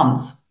else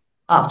comes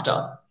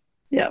after.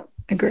 Yeah,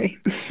 agree.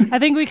 I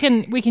think we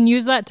can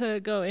use that to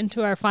go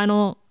into our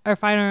final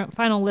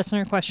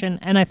listener question.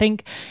 And I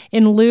think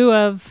in lieu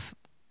of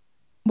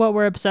what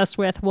we're obsessed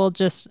with, we'll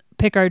just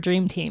pick our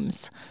dream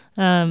teams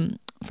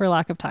for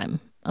lack of time.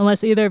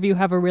 Unless either of you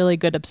have a really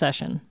good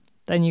obsession,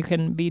 then you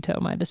can veto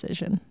my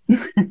decision.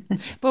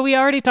 But we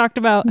already talked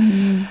about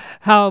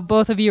how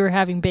both of you are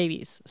having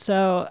babies.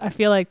 So I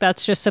feel like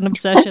that's just an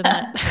obsession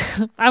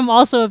that I'm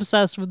also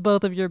obsessed with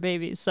both of your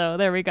babies. So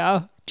there we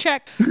go.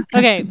 Check.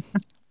 Okay.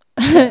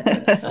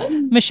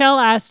 Michelle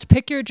asked,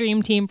 pick your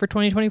dream team for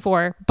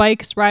 2024,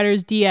 bikes,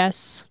 riders,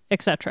 DS,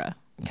 etc.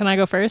 Can I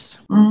go first?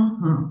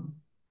 Mm-hmm.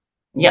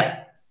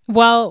 Yeah.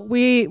 Well,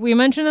 we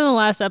mentioned in the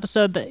last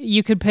episode that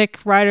you could pick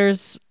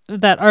riders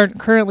that aren't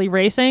currently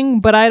racing,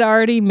 but I'd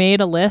already made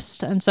a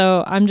list. And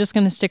so I'm just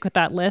going to stick with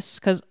that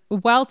list because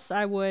whilst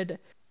I would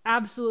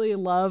absolutely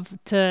love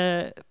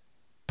to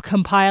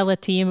compile a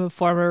team of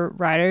former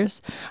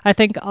riders. I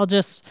think I'll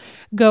just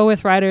go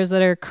with riders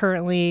that are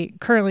currently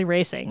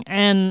racing.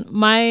 And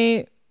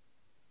my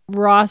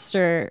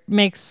roster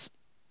makes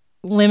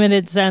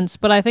limited sense,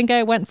 but I think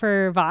I went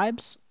for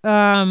vibes.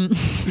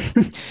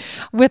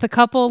 With a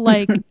couple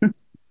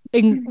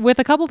with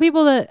a couple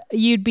people that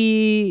you'd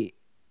be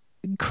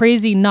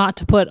crazy not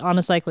to put on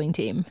a cycling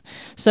team.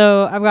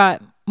 So I've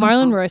got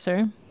Marlon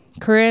Reusser,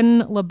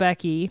 Corinne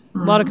Lebecki,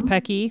 Lotte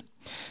Kopecky,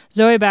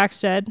 Zoe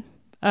Backstead,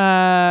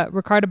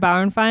 Ricarda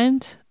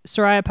Bauernfeind,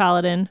 Soraya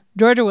Paladin,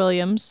 Georgia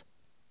Williams.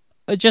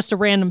 Just a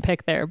random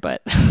pick there,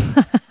 but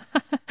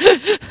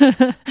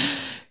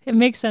it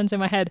makes sense in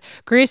my head.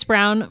 Grace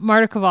Brown,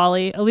 Marta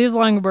Cavalli, Elisa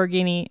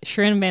Longoborghini,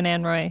 Shirin Van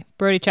Anrooy,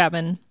 Brody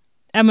Chapman,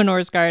 Emma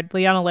Norsgaard,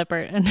 Liana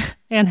Lippert, and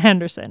Ann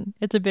Henderson.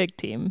 It's a big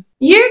team.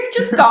 You've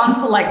just gone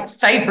for like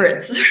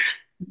favorites.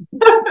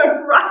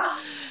 Right.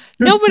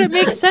 No, but it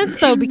makes sense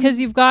though,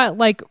 because you've got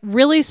like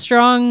really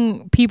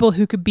strong people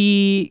who could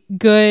be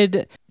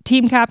good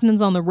team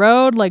captains on the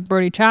road, like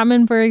Brody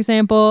Chapman, for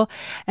example.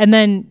 And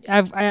then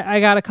I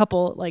got a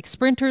couple like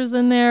sprinters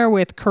in there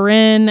with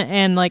Corinne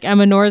and like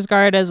Emma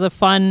Norsgaard as a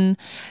fun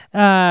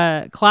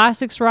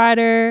classics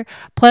rider.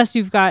 Plus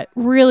you've got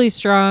really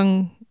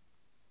strong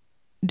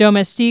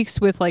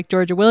domestiques with like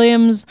Georgia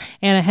Williams,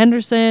 Anna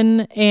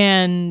Henderson,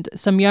 and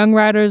some young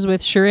riders with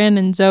Shirin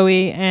and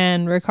Zoe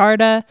and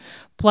Ricarda.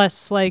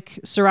 Plus, like,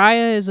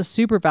 Soraya is a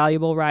super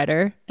valuable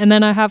rider. And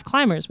then I have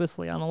climbers with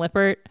Liana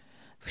Lippert.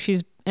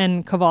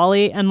 And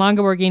Cavalli. And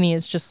Longoborghini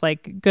is just,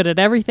 like, good at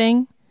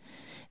everything.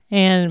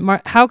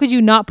 And how could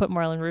you not put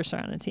Marlon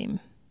Reusser on a team?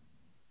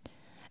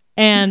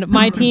 And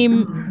my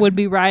team would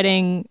be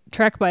riding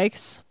Trek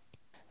bikes.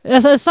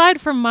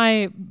 Aside from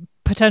my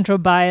potential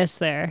bias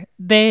there,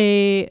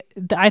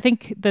 I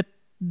think that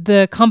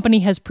the company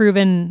has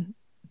proven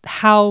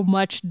how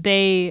much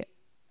they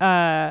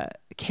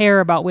care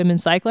about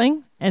women's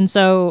cycling. And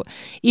so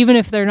even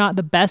if they're not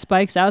the best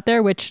bikes out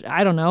there, which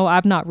I don't know,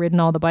 I've not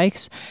ridden all the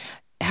bikes,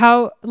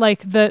 how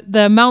like the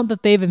amount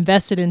that they've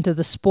invested into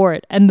the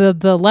sport and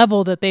the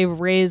level that they've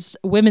raised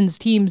women's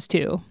teams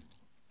to,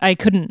 I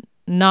couldn't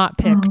not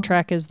pick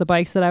Trek as the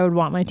bikes that I would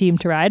want my team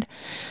to ride.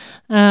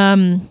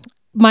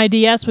 My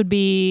DS would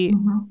be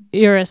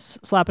Iris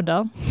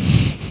Slappendal.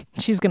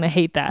 She's gonna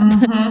hate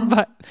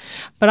that,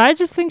 but I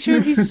just think she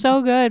would be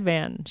so good,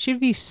 man.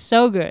 She'd be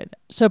so good.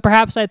 So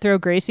perhaps I'd throw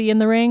Gracie in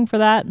the ring for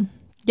that.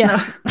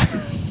 Yes.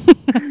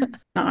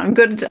 No, I'm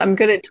good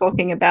at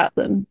talking about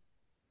them.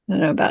 I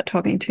don't know about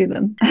talking to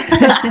them.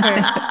 That's fair.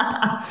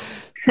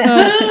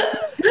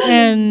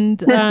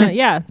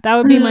 Yeah, that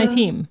would be my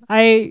team.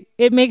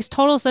 It makes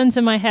total sense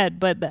in my head,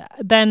 but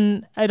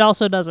then it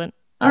also doesn't.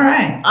 All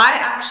right. I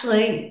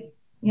actually,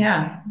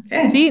 yeah.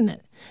 Okay. See,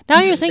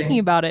 now you're thinking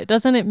about it.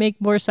 Doesn't it make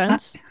more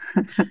sense?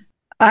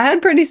 I had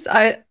a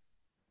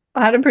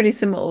pretty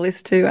similar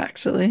list too,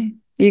 actually.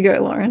 You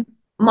go, Lauren.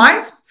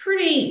 Mine's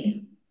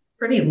pretty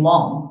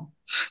long.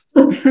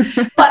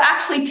 But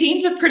actually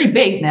teams are pretty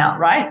big now,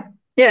 right?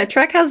 Yeah,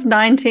 Trek has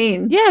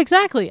 19. Yeah,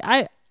 exactly.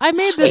 I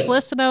made this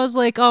list and I was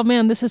like, oh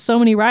man, this is so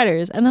many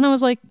riders. And then I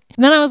was like,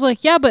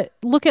 yeah, but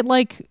look at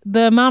like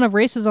the amount of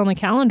races on the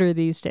calendar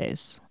these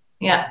days.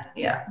 Yeah.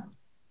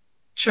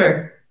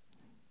 True.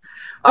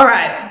 All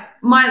right,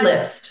 my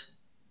list.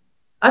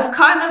 I've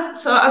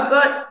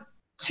got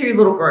two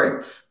little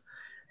groups,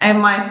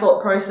 and my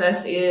thought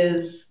process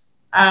is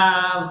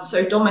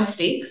so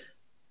domestiques,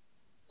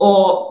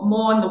 or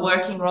more in the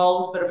working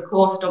roles, but of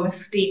course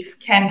domestiques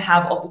can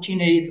have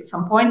opportunities at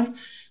some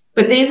points.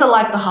 But these are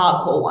like the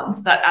hardcore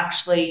ones that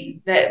actually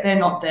they're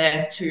not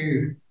there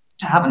to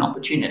have an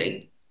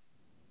opportunity,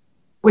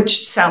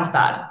 which sounds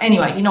bad.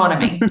 Anyway, you know what I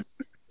mean.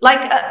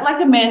 Like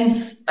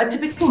a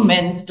typical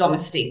men's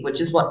domestique,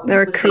 which is what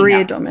they're a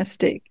career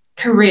domestique.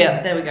 Career,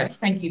 there we go.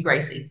 Thank you,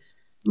 Gracie.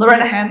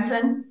 Loretta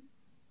Hansen,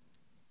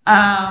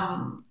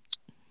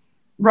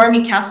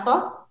 Romy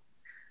Casper,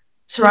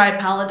 Soraya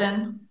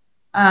Paladin,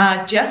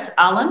 Jess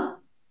Allen,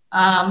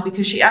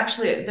 because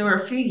there were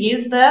a few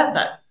years there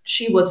that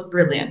she was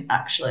brilliant,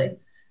 actually,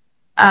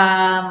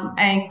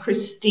 and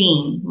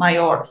Christine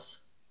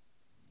Mayoris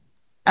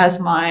as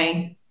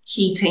my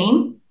key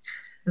team.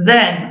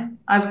 Then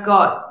I've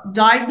got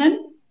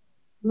Dignan,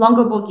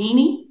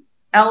 Longoborghini,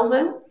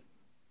 Elvin,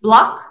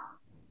 Bluck,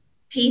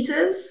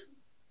 Peters,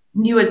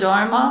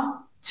 Neuerdoma,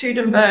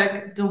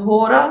 Tudenberg, De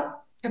Hoorde,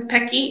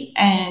 Kopecky,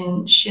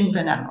 and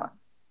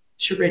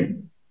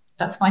Shirin.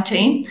 That's my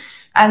team.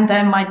 And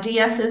then my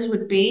DSs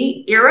would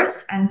be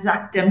Iris and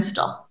Zach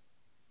Dempster.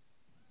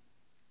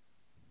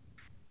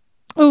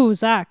 Oh,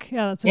 Zach.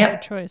 Yeah, that's a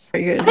good choice.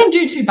 Very good. I didn't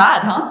do too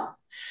bad, huh?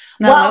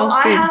 No, that was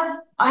good.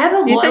 I have a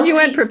loyalty. You said you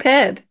weren't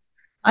prepared.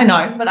 I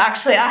know, but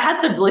actually I had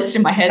the list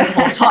in my head the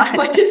whole time.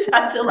 I just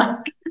had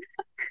to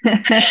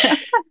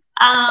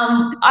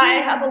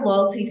I have a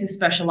loyalty to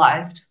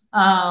Specialized.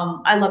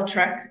 I love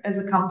Trek as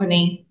a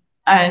company,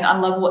 and I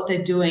love what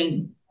they're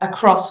doing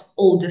across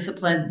all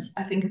disciplines.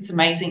 I think it's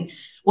amazing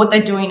what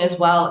they're doing as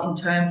well in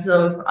terms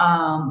of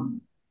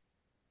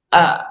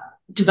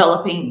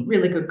developing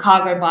really good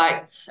cargo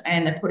bikes,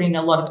 and they're putting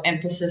a lot of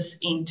emphasis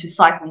into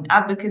cycling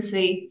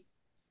advocacy,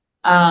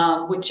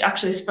 which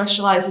actually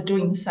Specialized are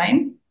doing the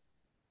same.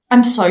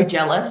 I'm so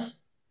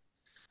jealous.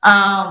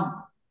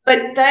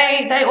 But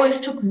they always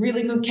took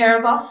really good care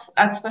of us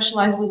at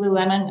Specialized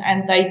Lululemon,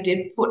 and they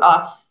did put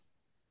us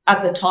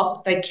at the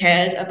top. They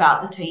cared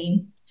about the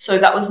team. So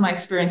that was my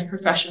experience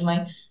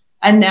professionally.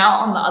 And now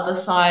on the other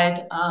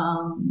side,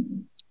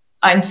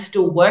 I'm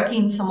still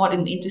working somewhat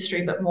in the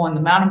industry, but more in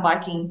the mountain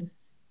biking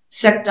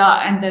sector.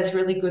 And there's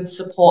really good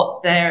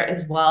support there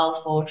as well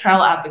for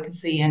trail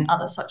advocacy and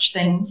other such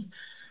things.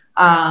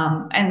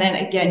 And then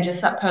again,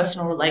 just that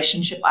personal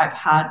relationship I've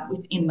had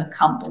within the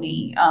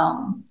company.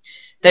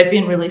 They've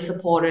been really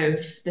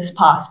supportive this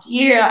past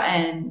year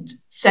and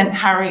sent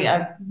Harry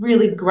a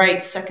really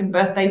great second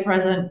birthday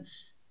present,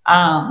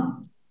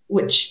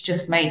 which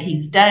just made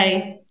his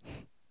day.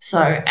 So,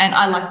 and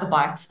I like the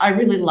bikes. I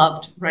really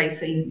loved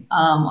racing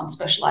on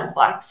Specialized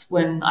bikes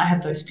when I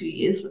had those few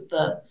years with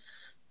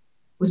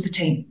the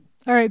team.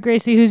 All right,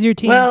 Gracie, who's your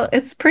team? Well,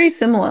 it's pretty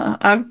similar.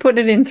 I've put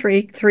it in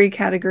three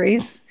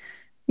categories.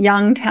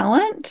 Young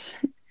talent,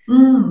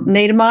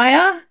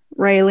 Niedermeyer,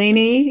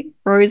 Raylini,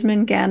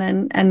 Roseman,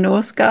 Gannon, and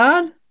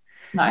Norsgaard.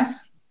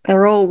 Nice.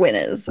 They're all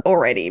winners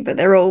already, but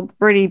they're all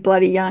pretty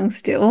bloody young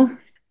still.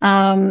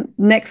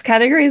 Next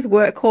category is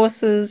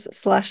workhorses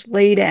 /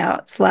 lead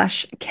out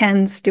 /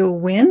 can still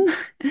win.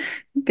 A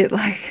bit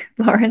like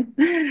Lauren.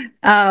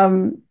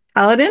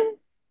 Paladin,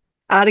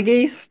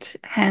 Artegeist,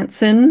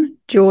 Hansen,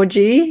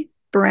 Georgie,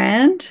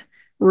 Brand,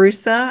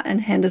 Rusa,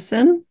 and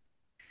Henderson.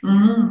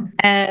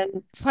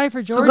 And Fight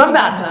for Georgie. Forgot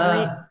about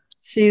her.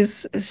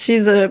 She's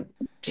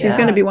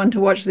going to be one to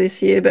watch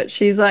this year, but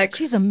she's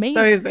amazing.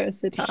 So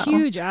versatile.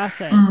 Huge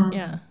asset.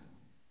 Yeah.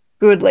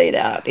 Good lead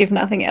out, if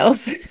nothing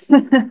else.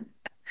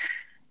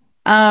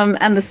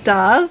 And the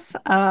stars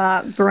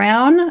are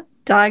Brown,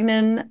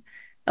 Diagnan,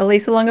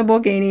 Elisa Longa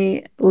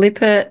Borghini,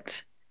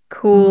 Lippert,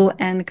 Cool,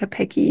 and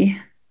Kopecky.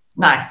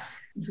 Nice.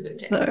 It's a good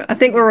team. So I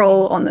think we're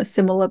all on the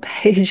similar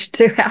page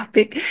to our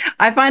pick.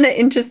 I find it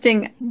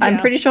interesting. Yeah. I'm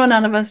pretty sure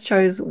none of us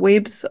chose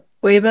Weebus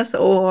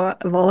or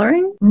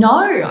Vollering. No,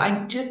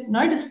 I did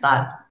notice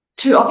that.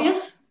 Too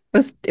obvious?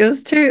 It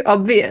was too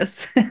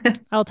obvious.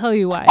 I'll tell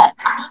you why.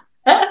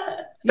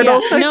 But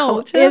also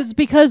culture. It's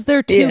because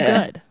they're too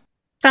good.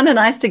 Kind of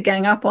nice to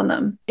gang up on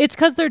them. It's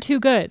because they're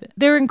too good.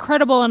 They're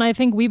incredible, and I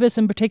think Weebus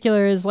in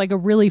particular is like a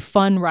really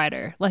fun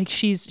rider. Like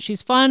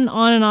she's fun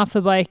on and off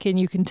the bike, and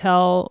you can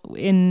tell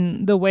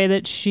in the way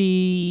that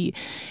she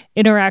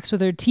interacts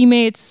with her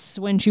teammates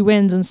when she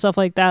wins and stuff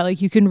like that.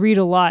 Like you can read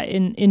a lot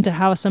into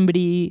how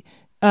somebody,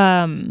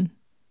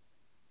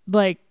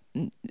 like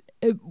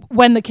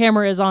when the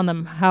camera is on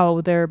them,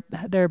 how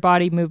their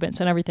body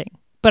movements and everything.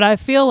 But I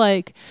feel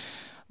like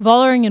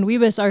Vollering and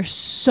Weebus are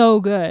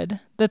so good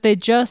that they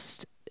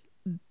just.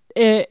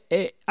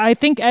 I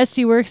think SC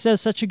Works does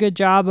such a good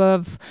job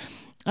of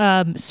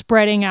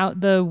spreading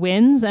out the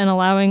wins and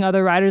allowing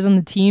other riders on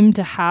the team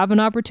to have an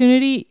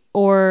opportunity,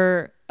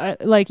 or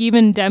like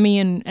even Demi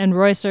and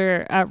Royce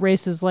are at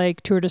races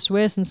like Tour de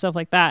Suisse and stuff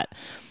like that.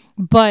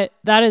 But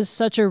that is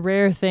such a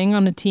rare thing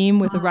on a team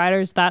with the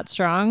riders that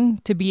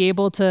strong to be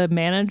able to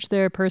manage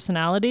their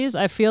personalities.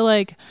 I feel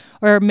like,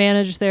 or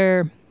manage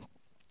their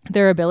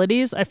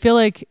abilities. I feel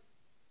like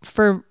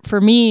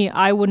for me,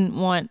 I wouldn't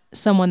want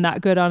someone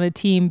that good on a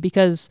team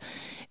because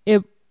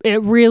it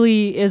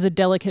really is a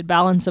delicate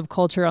balance of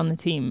culture on the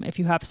team. If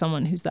you have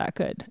someone who's that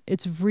good,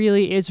 it's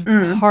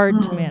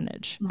hard to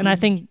manage. And I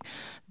think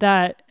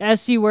that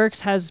SC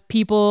Works has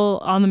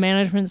people on the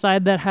management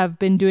side that have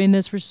been doing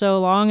this for so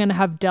long and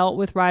have dealt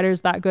with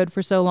riders that good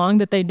for so long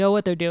that they know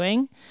what they're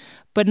doing,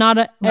 but not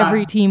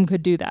every team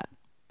could do that.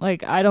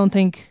 Like, I don't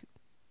think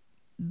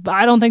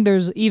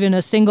there's even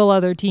a single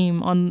other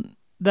team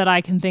that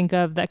I can think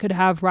of that could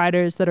have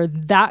riders that are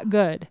that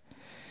good,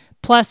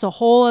 plus a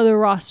whole other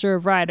roster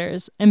of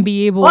riders, and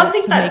be able to make it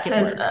work. Well, I think that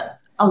says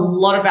a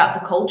lot about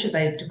the culture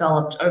they've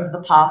developed over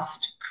the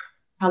past,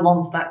 how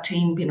long's that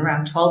team been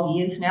around? 12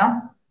 years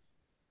now?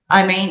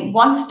 I mean,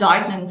 once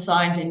Diagnan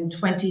signed in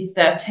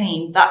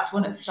 2013, that's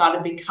when it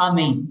started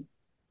becoming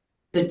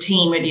the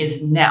team it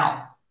is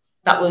now.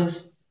 That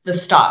was the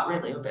start,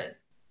 really, of it.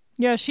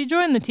 Yeah, she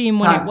joined the team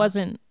when it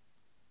wasn't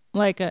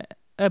like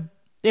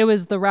it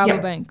was the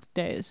Rabobank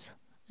days,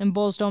 and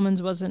Boels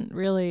Dolmans wasn't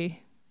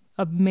really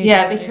a major.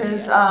 Yeah,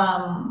 because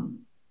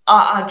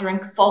our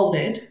drink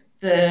folded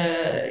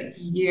the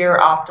year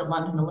after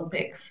London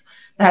Olympics.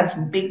 They had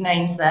some big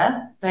names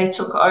there. They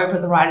took over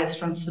the riders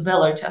from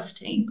Cervelo test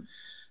team.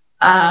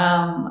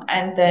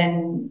 And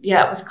then,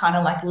 it was kind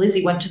of like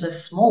Lizzie went to the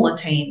smaller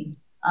team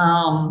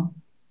and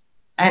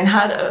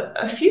had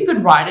a few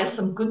good riders,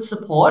 some good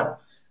support,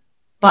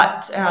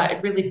 but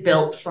it really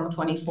built from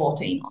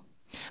 2014 on.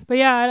 But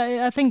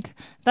yeah, I think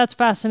that's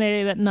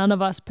fascinating that none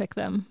of us pick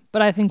them.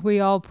 But I think we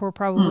all were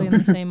probably in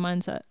the same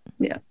mindset.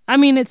 Yeah. I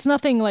mean, it's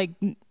nothing like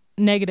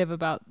negative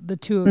about the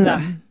two of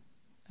them.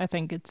 I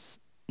think it's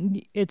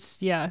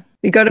yeah.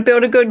 You got to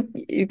build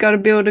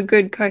a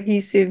good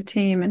cohesive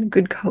team and a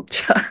good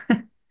culture.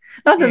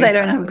 Not that Yeah, they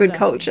don't have good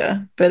exactly.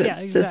 culture, but Yeah,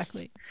 it's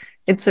exactly. just,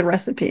 it's a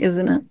recipe,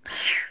 isn't it?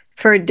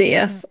 For a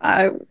DS,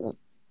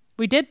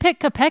 We did pick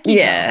Kopecky though.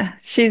 yeah,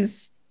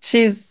 she's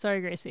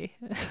Sorry, Gracie.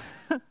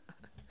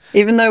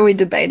 even though we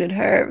debated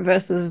her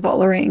versus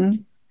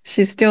Vollering,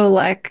 she's still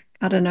like,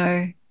 I don't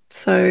know,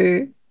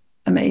 so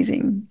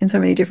amazing in so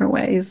many different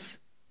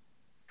ways.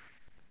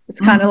 It's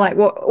kind of like,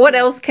 what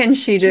else can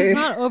she do? She's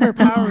not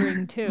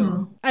overpowering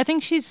too. I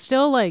think she's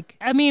still like,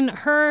 I mean,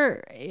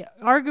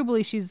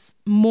 arguably she's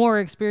more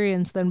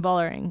experienced than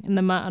Vollering in the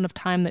amount of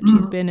time that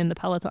she's been in the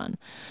peloton,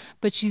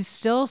 but she's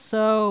still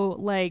so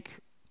like,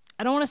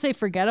 I don't want to say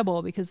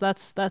forgettable because that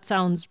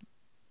sounds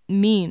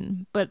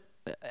mean, but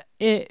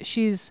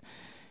she's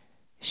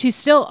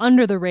still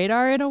under the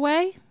radar in a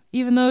way,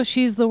 even though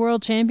she's the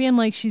world champion.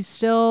 Like she's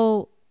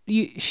still,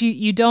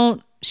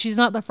 she's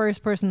not the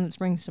first person that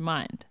springs to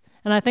mind.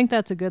 And I think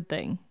that's a good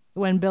thing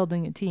when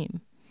building a team.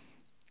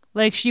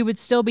 Like she would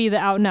still be the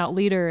out and out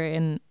leader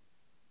in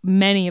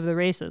many of the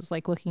races,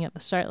 like looking at the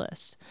start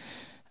list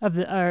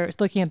or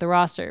looking at the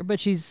roster,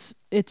 but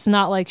it's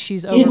not like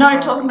she's over.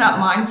 Talking about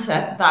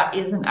mindset, that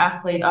is an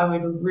athlete I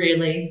would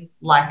really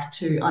like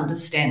to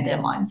understand their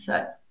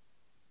mindset.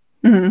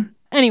 Mm-hmm.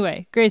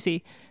 Anyway,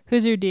 Gracie,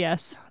 who's your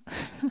DS?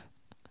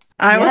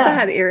 I also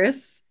had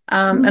Iris,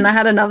 and I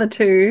had another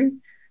two.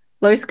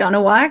 Lois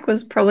Gunnewijk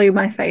was probably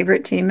my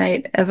favorite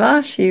teammate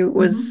ever. She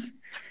was,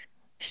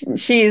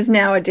 she is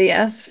now a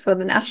DS for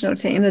the national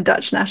team, the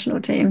Dutch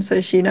national team, so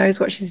she knows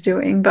what she's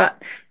doing.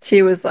 But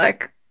she was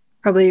like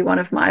probably one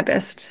of my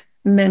best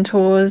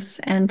mentors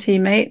and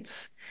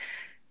teammates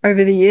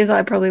over the years.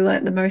 I probably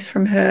learnt the most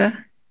from her.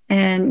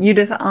 And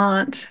Judith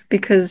Arndt,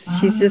 because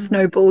she's just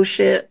no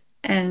bullshit.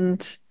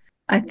 And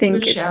I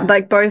think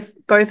like both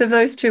of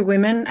those two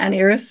women, and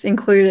Iris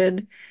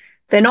included,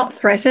 they're not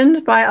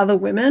threatened by other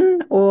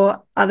women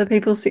or other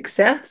people's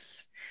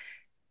success.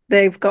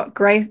 They've got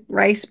great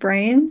race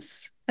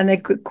brains and they're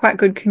quite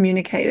good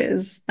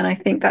communicators. And I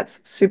think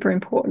that's super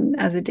important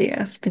as a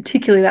DS,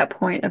 particularly that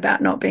point about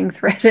not being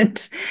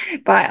threatened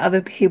by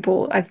other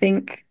people. I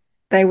think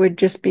they would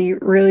just be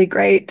really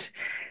great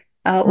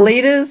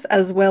leaders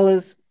as well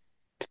as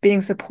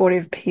being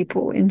supportive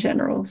people in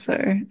general. So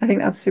I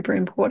think that's super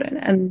important.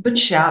 And good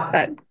shout.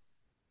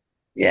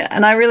 Yeah,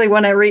 and I really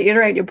want to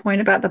reiterate your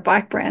point about the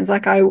bike brands.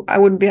 Like I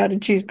wouldn't be able to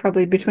choose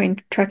probably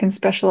between Trek and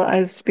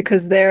Specialized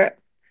because their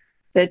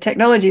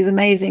technology is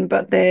amazing,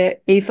 but their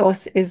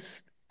ethos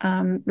is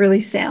really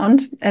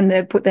sound, and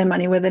they put their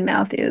money where their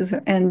mouth is.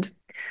 And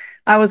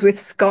I was with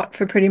Scott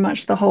for pretty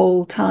much the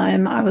whole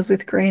time I was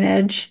with Green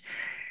Edge,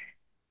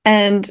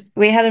 and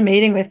we had a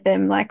meeting with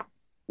them like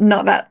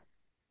not that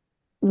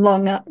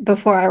long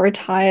before I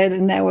retired,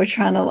 and they were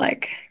trying to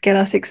like get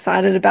us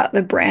excited about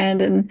the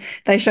brand, and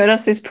they showed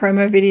us this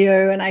promo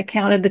video and I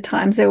counted the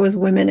times there was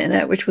women in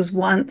it, which was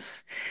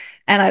once.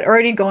 And I'd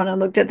already gone and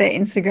looked at their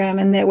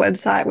Instagram and their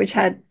website, which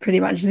had pretty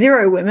much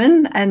 0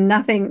 women and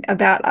nothing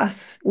about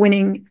us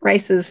winning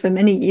races for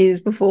many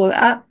years before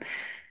that.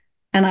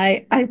 And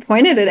I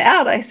pointed it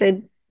out. I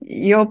said,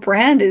 your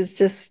brand is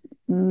just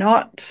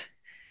not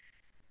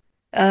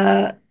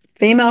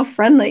female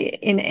friendly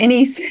in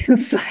any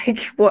sense. Like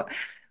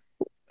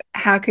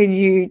how could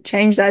you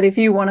change that? If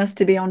you want us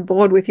to be on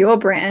board with your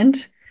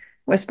brand,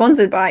 we're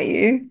sponsored by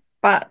you,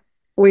 but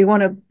we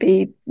want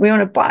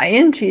to buy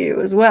into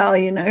you as well,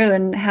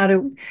 and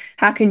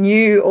how can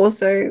you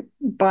also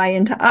buy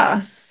into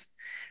us?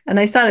 And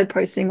they started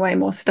posting way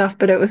more stuff,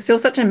 but it was still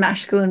such a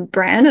masculine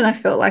brand, and I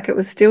felt like it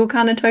was still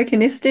kind of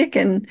tokenistic.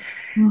 And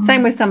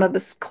same with some of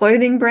the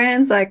clothing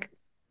brands, like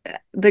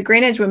the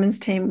Green Edge women's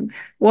team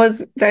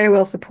was very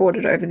well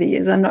supported over the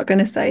years. I'm not going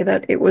to say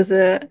that it was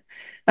a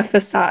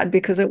facade,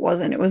 because it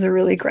wasn't. It was a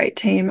really great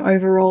team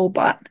overall,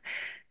 but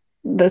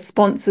the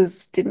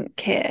sponsors didn't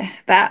care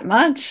that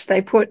much.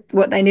 They put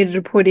what they needed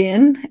to put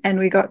in, and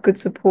we got good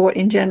support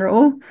in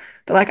general.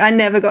 But like I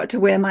never got to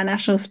wear my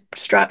national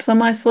stripes on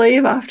my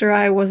sleeve after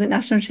I wasn't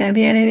national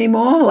champion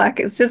anymore. Like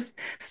it's just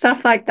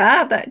stuff like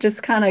that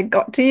just kind of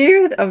got to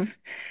you, of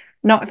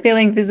not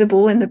feeling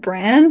visible in the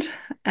brand,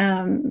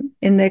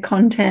 in their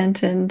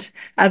content and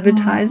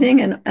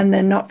advertising, and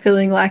then not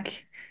feeling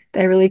like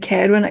they really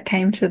cared when it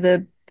came to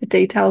the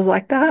details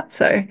like that.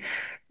 So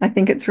I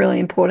think it's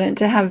really important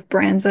to have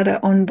brands that are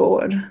on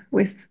board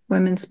with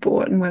women's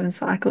sport and women's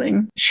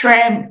cycling.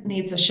 SRAM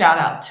needs a shout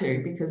out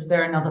too, because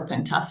they're another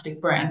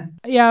fantastic brand.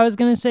 Yeah, I was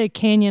going to say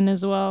Canyon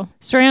as well.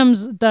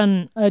 SRAM's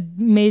done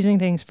amazing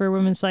things for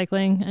women's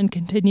cycling and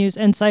continues,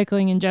 and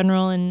cycling in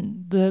general,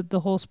 and the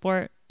whole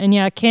sport. And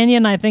yeah,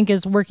 Canyon, I think,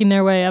 is working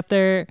their way up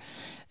there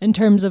in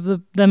terms of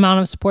the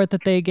amount of support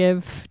that they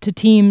give to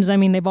teams. I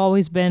mean, they've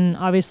always been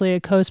obviously a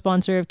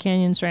co-sponsor of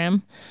Canyon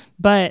SRAM,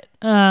 but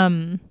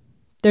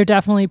they're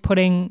definitely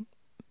putting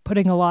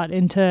a lot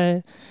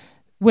into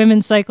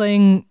women's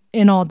cycling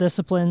in all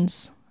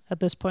disciplines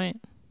at this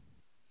point.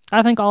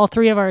 I think all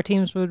 3 of our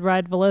teams would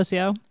ride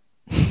Velocio.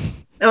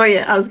 Oh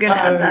yeah, I was going to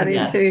add that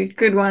in too.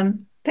 Good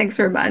one. Thanks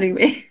for reminding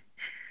me.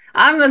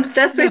 I'm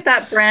obsessed with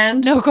that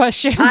brand. No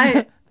question.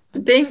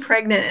 being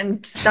pregnant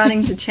and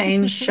starting to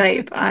change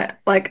shape,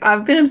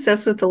 I've been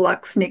obsessed with the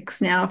Luxe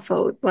Nicks now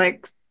for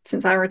like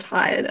since I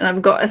retired, and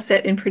I've got a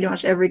set in pretty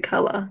much every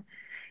color,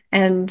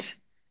 and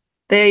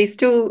they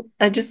still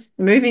are just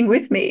moving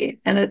with me,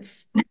 and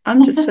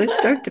I'm just so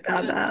stoked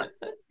about that.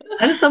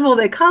 I just love all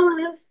their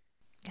colors.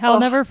 I'll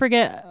never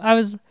forget. I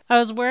was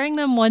wearing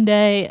them one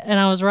day, and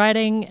I was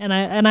riding, and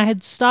I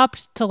had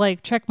stopped to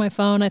like check my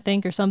phone, I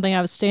think, or something.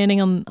 I was standing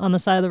on the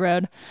side of the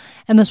road,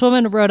 and this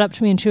woman rode up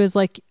to me, and she was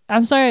like,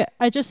 "I'm sorry,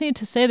 I just need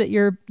to say that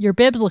your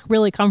bibs look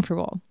really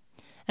comfortable."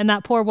 And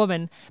that poor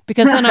woman,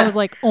 because then I was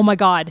like, oh my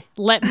God,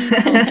 let me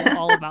tell you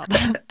all about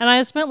them. And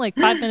I spent like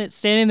 5 minutes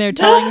standing there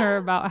telling her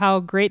about how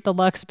great the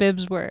Luxe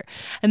bibs were.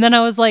 And then I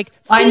was like,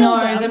 I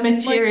know the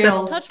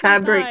material, like, the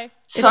fabric,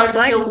 so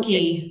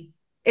silky.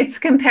 It's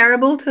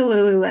comparable to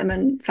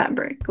Lululemon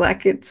fabric.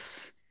 Like,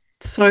 it's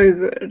so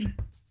good.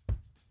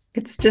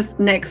 It's just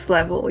next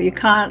level. You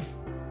can't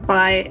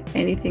buy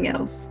anything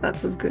else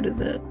that's as good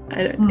as it,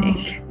 I don't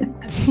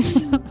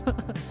think.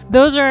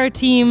 Those are our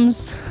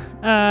teams.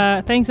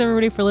 Thanks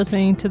everybody for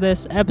listening to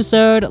this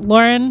episode.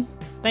 Lauren,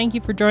 thank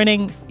you for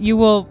joining. You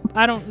will,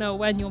 I don't know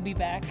when you'll be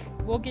back.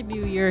 We'll give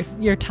you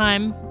your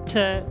time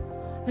to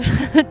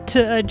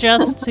to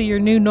adjust to your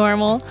new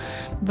normal,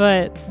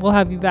 but we'll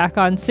have you back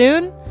on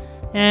soon.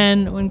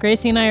 And when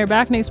Gracie and I are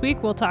back next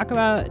week, we'll talk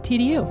about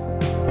TDU.